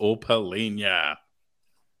 Vinicius or Polina?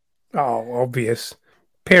 Oh, obvious.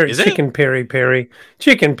 Perry Is it? chicken peri peri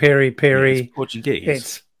chicken peri peri. It's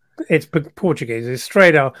Portuguese. It's Portuguese. It's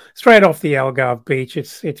straight off the Algarve beach.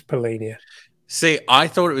 It's Polina. See, I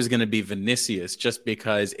thought it was going to be Vinicius just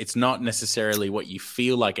because it's not necessarily what you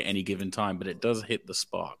feel like at any given time, but it does hit the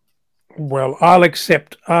spot. Well, I'll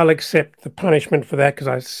accept the punishment for that because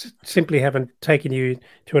I simply haven't taken you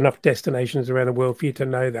to enough destinations around the world for you to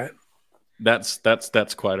know that. That's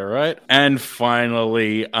quite all right. And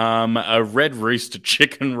finally, a Red Rooster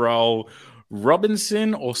chicken roll,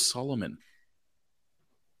 Robinson or Solomon?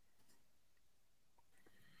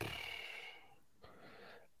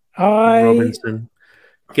 Robinson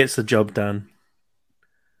gets the job done.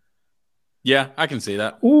 Yeah, I can see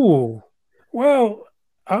that. Ooh, well,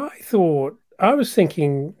 I was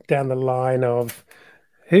thinking down the line of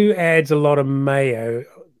who adds a lot of mayo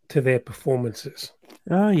to their performances.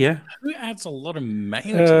 Oh yeah, Who adds a lot of mayo to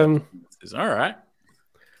their Um, performances? All right.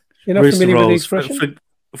 You're not Rooster familiar with the rolls. expression?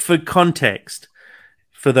 For context,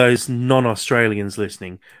 for those non-Australians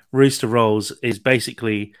listening, rooster rolls is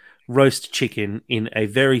basically roast chicken in a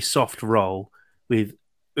very soft roll with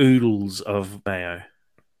oodles of mayo.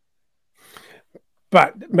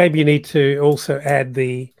 But maybe you need to also add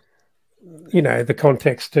the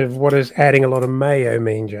context of what does adding a lot of mayo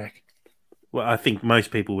mean, Jack? Well, I think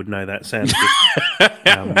most people would know that sounds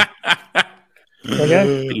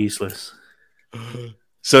Okay. useless.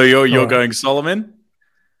 So you're All right. going Solomon?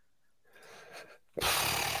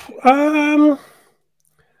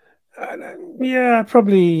 Yeah, I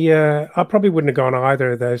probably wouldn't have gone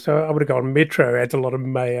either of those. So I would have gone Metro. Adds a lot of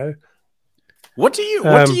mayo. What do you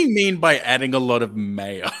mean by adding a lot of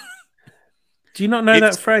mayo? Do you not know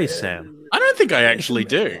It's- that phrase, Sam? I don't think I actually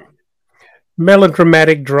do.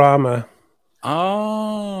 Melodramatic drama.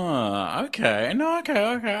 Oh, okay. No,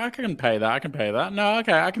 okay. I can pay that. No,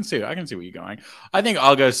 okay. I can see where you're going. I think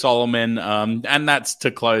I'll go Solomon. And that's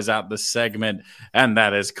to close out the segment. And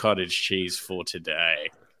that is cottage cheese for today.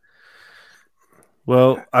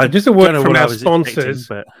 Well, I Just a word don't know from what I our was sponsors.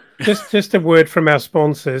 expecting, but Just a word from our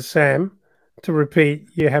sponsors, Sam. To repeat,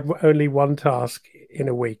 you have only one task in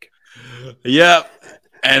a week. Yep.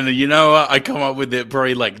 And you know what? I come up with it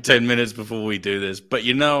probably like 10 minutes before we do this. But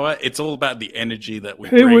you know what? It's all about the energy that we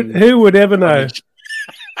bring. Who would ever know?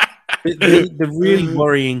 the really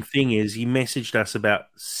worrying thing is he messaged us about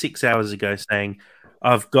 6 hours ago saying,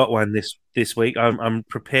 "I've got one this week. I'm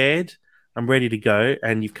prepared. I'm ready to go."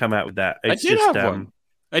 And you've come out with that. I did have one.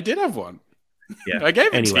 I did have one. Yeah. I gave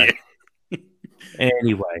it Anyway. to you.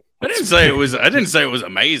 Anyway, I didn't say it was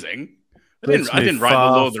amazing. I didn't write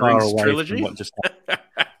the Lord of the Rings trilogy. What just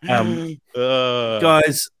happened. Uh,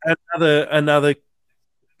 Guys, another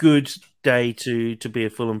good day to be a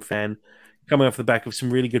Fulham fan, coming off the back of some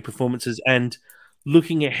really good performances and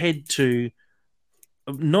looking ahead to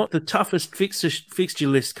not the toughest fixture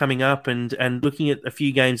list coming up, and looking at a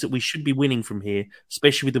few games that we should be winning from here,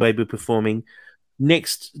 especially with the way we're performing.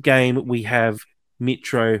 Next game, we have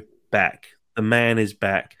Mitro back. The man is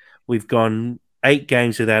back. We've gone 8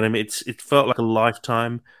 games without him. It felt like a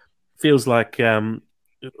lifetime. Feels like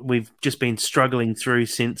we've just been struggling through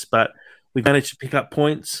since, but we've managed to pick up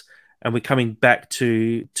points, and we're coming back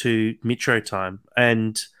to Mitro time.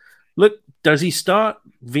 And look, does he start?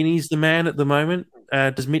 Vinny's the man at the moment.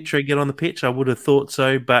 Does Mitro get on the pitch? I would have thought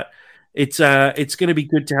so, but it's going to be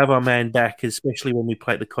good to have our man back, especially when we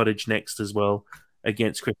play at the Cottage next as well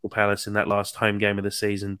against Crystal Palace in that last home game of the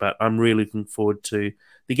season. But I'm really looking forward to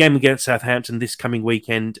the game against Southampton this coming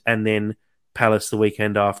weekend, and then Palace the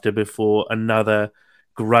weekend after, before another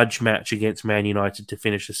grudge match against Man United to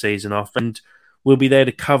finish the season off. And we'll be there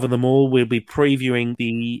to cover them all. We'll be previewing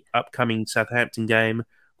the upcoming Southampton game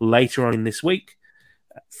later on in this week.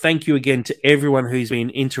 Thank you again to everyone who's been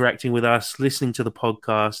interacting with us, listening to the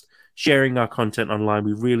podcast, sharing our content online.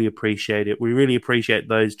 We really appreciate it. We really appreciate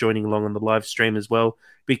those joining along on the live stream as well.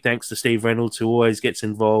 Big thanks to Steve Reynolds, who always gets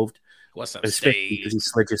involved. What's up, especially Steve? because he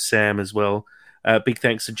sledges Sam as well. Big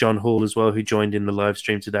thanks to John Hall as well, who joined in the live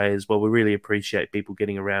stream today as well. We really appreciate people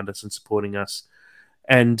getting around us and supporting us.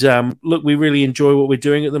 And look, we really enjoy what we're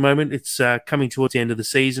doing at the moment. It's coming towards the end of the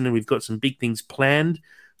season, and we've got some big things planned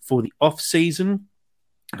for the off season.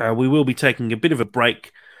 We will be taking a bit of a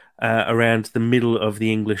break around the middle of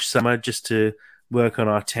the English summer, just to work on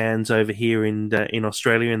our tans over here in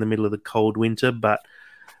Australia in the middle of the cold winter. But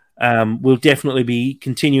we'll definitely be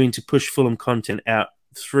continuing to push Fulham content out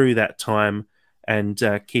through that time, and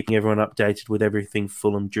keeping everyone updated with everything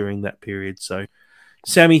Fulham during that period. So,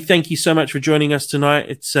 Sammy, thank you so much for joining us tonight.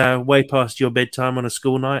 It's way past your bedtime on a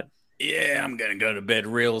school night. Yeah, I'm going to go to bed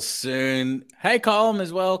real soon. Hey, Colm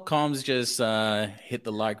as well. Colm's just hit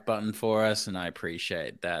the like button for us, and I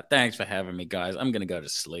appreciate that. Thanks for having me, guys. I'm going to go to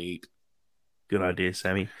sleep. Good idea,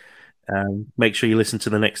 Sammy. Make sure you listen to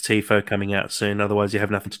the next TIFO coming out soon. Otherwise, you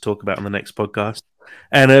have nothing to talk about on the next podcast.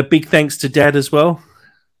 And a big thanks to Dad as well.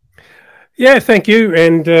 Yeah, thank you.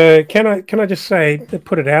 And can I just say,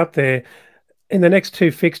 put it out there, in the next 2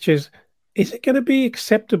 fixtures, is it going to be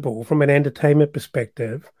acceptable from an entertainment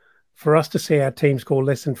perspective for us to see our team score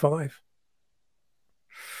less than 5?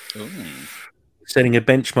 Ooh. Setting a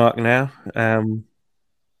benchmark now.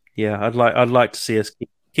 Yeah, I'd like to see us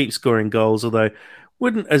keep scoring goals, although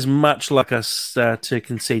wouldn't as much like us to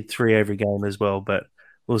concede 3 every game as well. But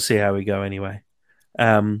we'll see how we go anyway.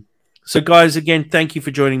 So, guys, again, thank you for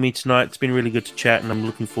joining me tonight. It's been really good to chat, and I'm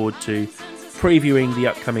looking forward to previewing the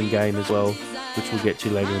upcoming game as well, which we'll get to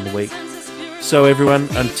later in the week. So, everyone,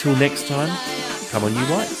 until next time, come on, you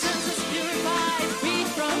Whites.